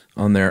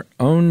on their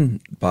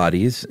own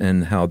bodies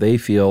and how they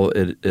feel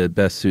it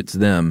best suits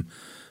them,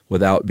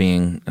 without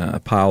being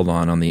piled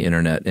on the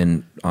internet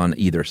and on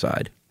either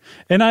side.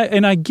 And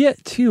I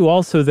get too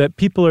also that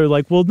people are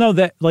like, well, no,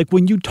 that like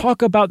when you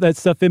talk about that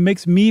stuff, it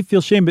makes me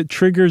feel shame. It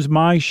triggers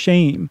my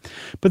shame.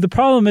 But the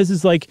problem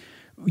is like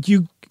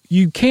you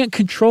can't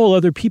control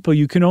other people.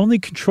 You can only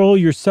control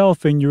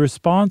yourself and your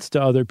response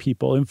to other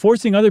people. And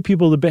forcing other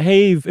people to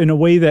behave in a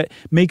way that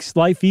makes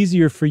life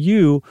easier for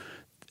you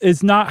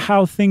is not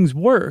how things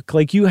work.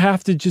 Like, you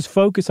have to just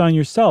focus on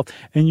yourself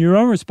and your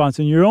own response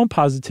and your own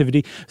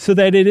positivity so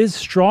that it is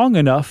strong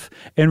enough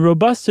and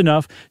robust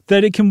enough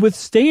that it can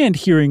withstand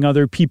hearing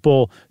other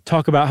people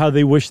talk about how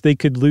they wish they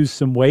could lose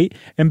some weight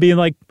and being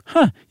like,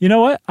 you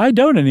know what? I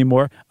don't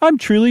anymore. I'm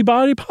truly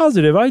body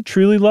positive. I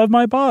truly love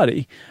my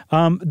body.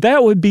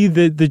 That would be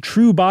the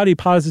true body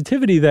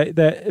positivity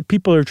that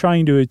people are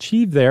trying to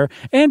achieve there.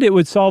 And it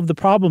would solve the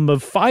problem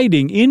of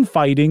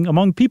infighting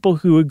among people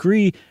who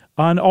agree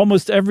on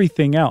almost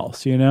everything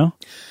else, you know?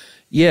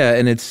 Yeah,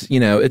 and it's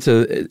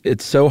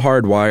so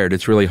hardwired.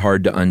 It's really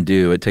hard to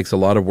undo. It takes a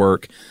lot of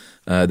work.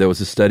 There was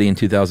a study in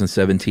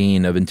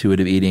 2017 of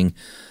intuitive eating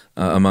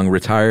among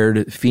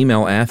retired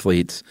female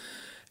athletes,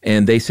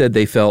 and they said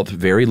they felt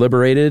very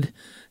liberated.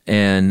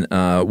 And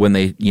when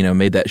they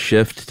made that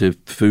shift to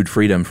food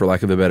freedom, for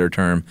lack of a better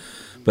term,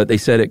 but they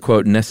said it,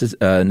 quote,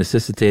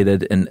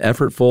 necessitated an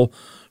effortful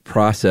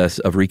process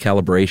of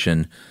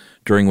recalibration,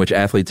 during which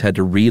athletes had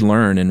to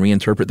relearn and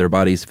reinterpret their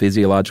body's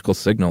physiological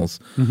signals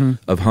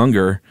of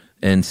hunger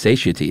and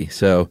satiety.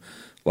 So,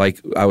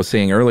 like I was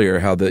saying earlier,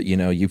 how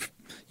you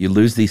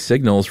lose these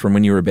signals from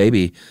when you were a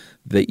baby.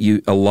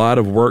 A lot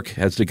of work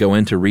has to go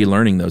into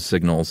relearning those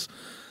signals.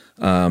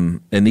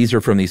 And these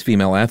are from these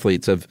female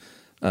athletes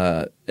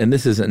and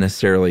this isn't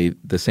necessarily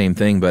the same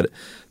thing, but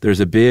there's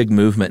a big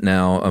movement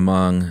now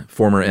among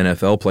former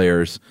NFL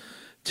players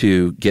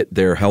to get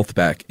their health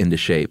back into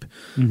shape.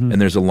 Mm-hmm.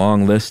 And there's a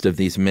long list of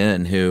these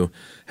men who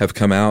have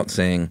come out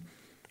saying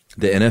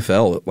the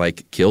NFL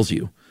kills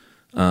you.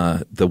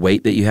 The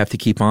weight that you have to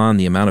keep on,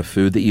 the amount of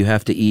food that you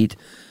have to eat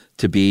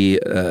to be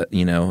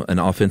an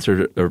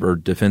offensive or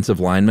defensive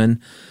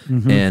lineman.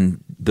 Mm-hmm.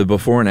 And the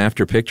before and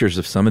after pictures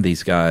of some of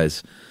these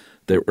guys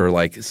that were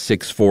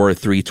 6'4",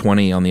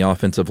 320 on the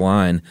offensive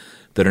line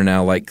that are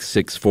now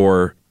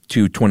 6'4",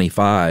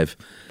 225.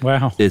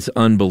 Wow. It's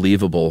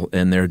unbelievable.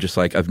 And they're just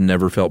I've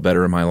never felt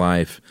better in my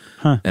life.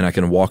 Huh. And I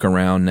can walk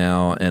around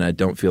now and I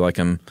don't feel like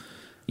I'm,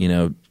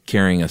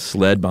 carrying a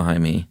sled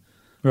behind me.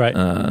 Right.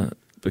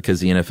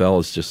 Because the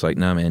NFL is just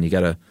nah, man, you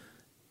gotta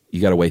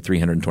weigh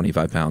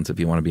 325 pounds if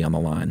you want to be on the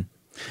line.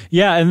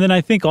 Yeah, and then I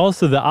think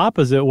also the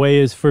opposite way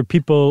is for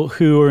people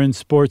who are in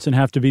sports and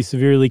have to be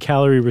severely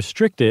calorie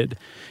restricted.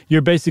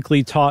 You're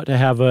basically taught to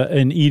have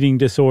an eating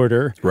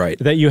disorder, right,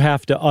 that you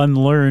have to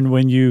unlearn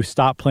when you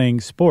stop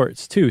playing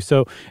sports too.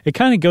 So it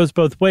kind of goes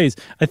both ways.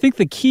 I think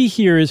the key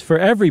here is for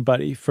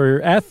everybody, for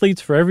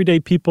athletes, for everyday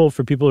people,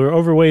 for people who are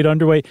overweight,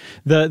 underweight,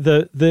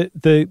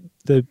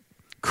 the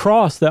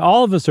cross that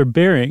all of us are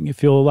bearing,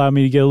 if you'll allow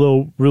me to get a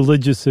little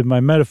religious in my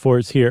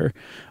metaphors here,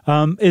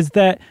 is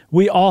that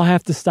we all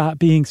have to stop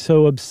being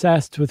so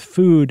obsessed with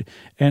food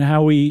and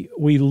how we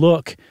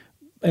look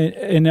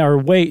and our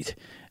weight.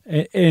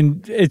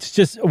 And it's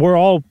just,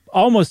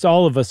 almost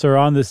all of us are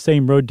on the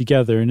same road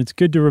together. And it's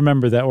good to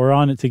remember that we're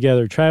on it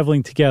together,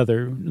 traveling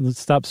together. Let's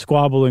stop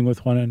squabbling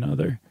with one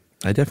another.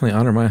 I definitely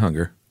honor my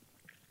hunger.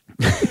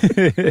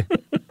 You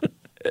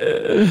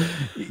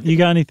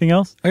got anything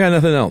else? I got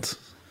nothing else.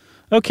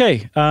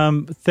 Okay.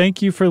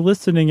 Thank you for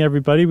listening,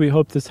 everybody. We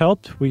hope this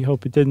helped. We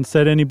hope it didn't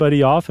set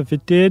anybody off. If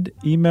it did,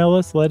 email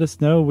us. Let us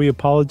know. We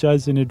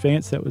apologize in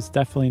advance. That was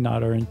definitely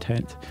not our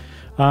intent.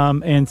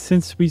 And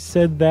since we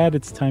said that,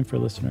 it's time for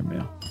listener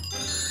mail.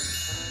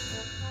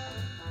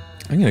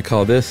 I'm going to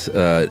call this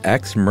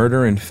Axe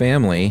Murder and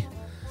Family,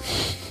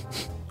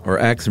 or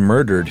Axe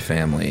Murdered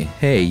Family.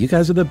 Hey, you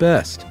guys are the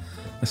best.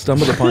 I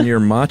stumbled upon your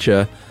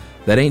Matcha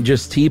That Ain't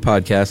Just Tea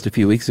podcast a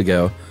few weeks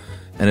ago,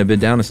 and have been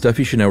down a Stuff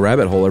You Should Know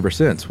rabbit hole ever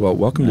since. Well,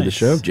 welcome to the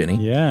show, Jenny.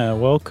 Yeah,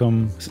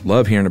 welcome.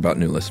 Love hearing about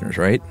new listeners,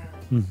 right?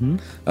 Mm-hmm.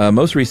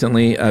 Most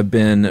recently, I've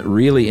been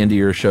really into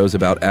your shows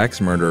about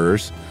axe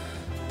murderers.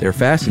 They're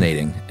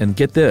fascinating. And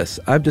get this,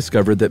 I've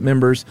discovered that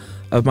members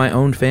of my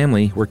own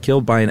family were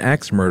killed by an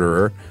axe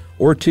murderer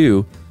or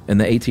two in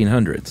the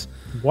 1800s.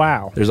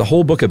 Wow. There's a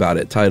whole book about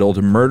it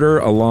titled Murder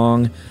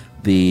Along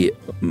the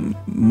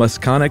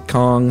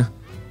Musconetcong.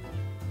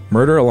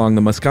 Murder Along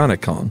the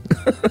Musconetcong.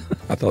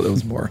 I thought there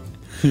was more.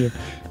 Yeah.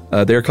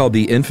 They're called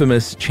the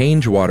infamous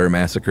Changewater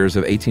Massacres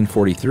of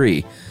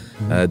 1843.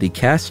 The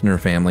Kastner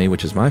family,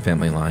 which is my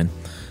family line,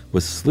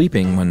 was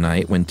sleeping one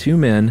night when two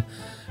men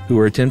who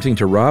were attempting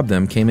to rob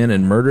them came in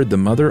and murdered the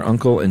mother,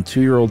 uncle, and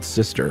 2-year-old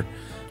sister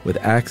with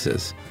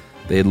axes.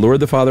 They had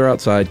lured the father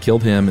outside,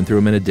 killed him, and threw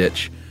him in a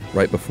ditch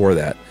right before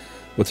that.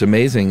 What's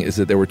amazing is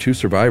that there were two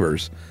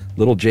survivors,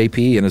 little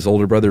JP and his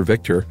older brother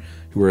Victor,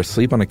 who were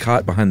asleep on a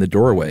cot behind the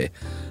doorway.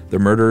 The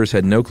murderers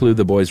had no clue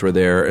the boys were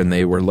there, and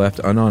they were left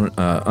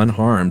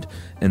unharmed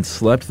and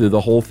slept through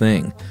the whole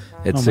thing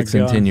at 6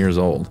 and 10 years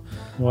old.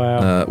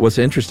 Wow. What's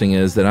interesting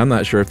is that I'm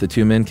not sure if the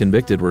two men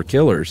convicted were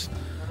killers.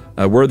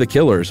 Were the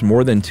killers.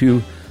 More than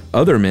 2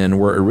 other men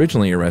were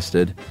originally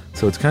arrested,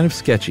 so it's kind of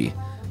sketchy.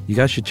 You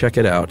guys should check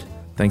it out.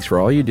 Thanks for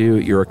all you do.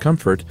 You're a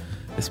comfort,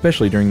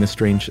 especially during this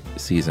strange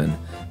season.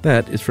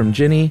 That is from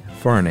Jenny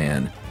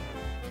Farnan.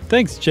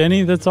 Thanks,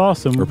 Jenny. That's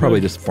awesome. Or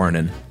probably just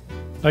Farnan.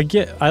 I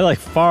like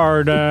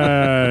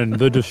Farnan,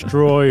 the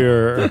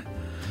destroyer,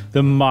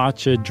 the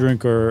matcha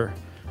drinker.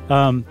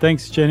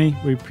 Thanks, Jenny.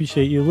 We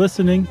appreciate you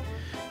listening.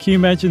 Can you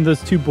imagine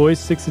those 2 boys,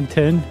 6 and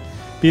 10,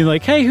 being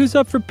like, "Hey, who's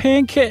up for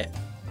pancake?"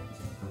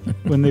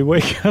 when they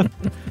wake up?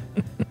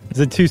 Is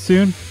it too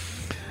soon?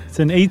 It's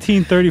an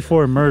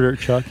 1834 murder,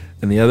 Chuck.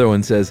 And the other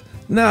one says,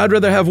 "No, I'd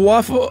rather have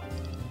waffle."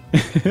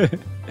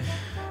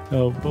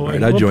 Oh boy,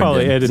 right, we'll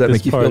probably edit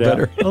this part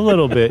out a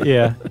little bit.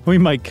 Yeah, we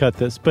might cut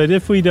this, but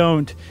if we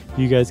don't,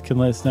 you guys can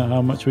let us know how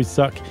much we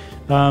suck.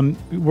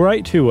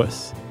 Write to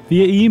us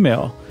via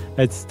email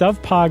at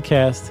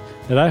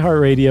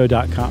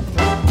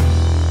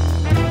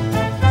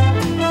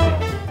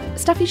stuffpodcast@iheartradio.com.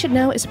 Stuff You Should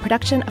Know is a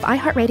production of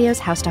iHeartRadio's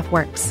How Stuff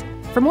Works.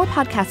 For more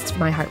podcasts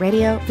from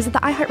iHeartRadio, visit the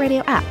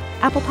iHeartRadio app,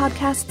 Apple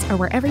Podcasts, or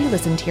wherever you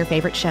listen to your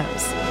favorite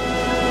shows.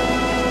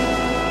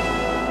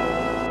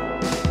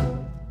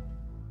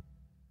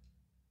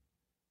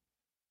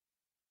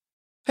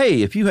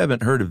 Hey, if you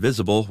haven't heard of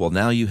Visible, well,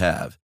 now you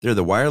have. They're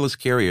the wireless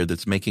carrier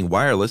that's making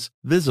wireless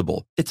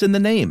visible. It's in the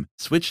name.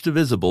 Switch to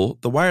Visible,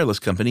 the wireless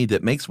company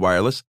that makes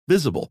wireless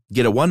visible.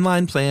 Get a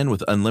one-line plan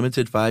with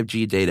unlimited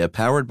 5G data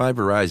powered by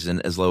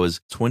Verizon as low as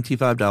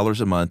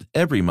 $25 a month,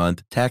 every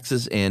month,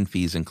 taxes and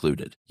fees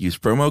included. Use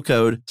promo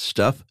code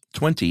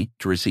STUFF20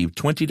 to receive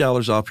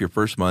 $20 off your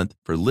first month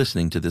for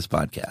listening to this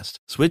podcast.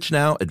 Switch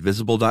now at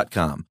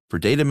Visible.com. For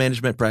data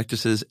management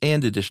practices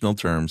and additional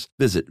terms,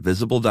 visit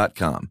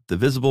Visible.com. The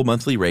Visible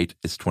monthly rate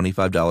is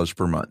 $25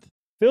 per month.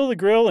 Fill the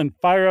grill and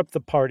fire up the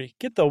party.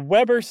 Get the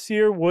Weber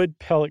Sear Wood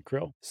Pellet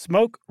Grill.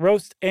 Smoke,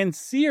 roast, and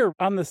sear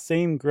on the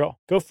same grill.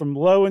 Go from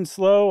low and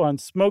slow on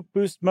smoke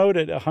boost mode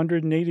at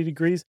 180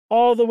 degrees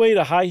all the way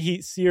to high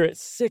heat sear at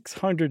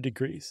 600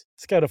 degrees.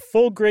 It's got a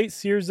full grate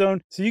sear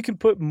zone so you can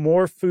put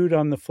more food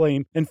on the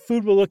flame and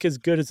food will look as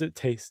good as it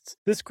tastes.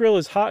 This grill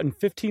is hot in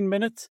 15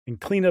 minutes and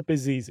cleanup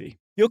is easy.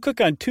 You'll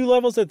cook on 2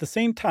 levels at the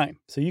same time,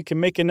 so you can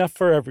make enough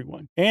for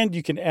everyone. And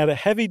you can add a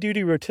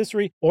heavy-duty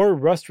rotisserie or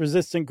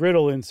rust-resistant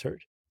griddle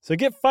insert. So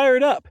get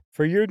fired up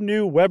for your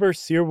new Weber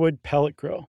Searwood Pellet Grill.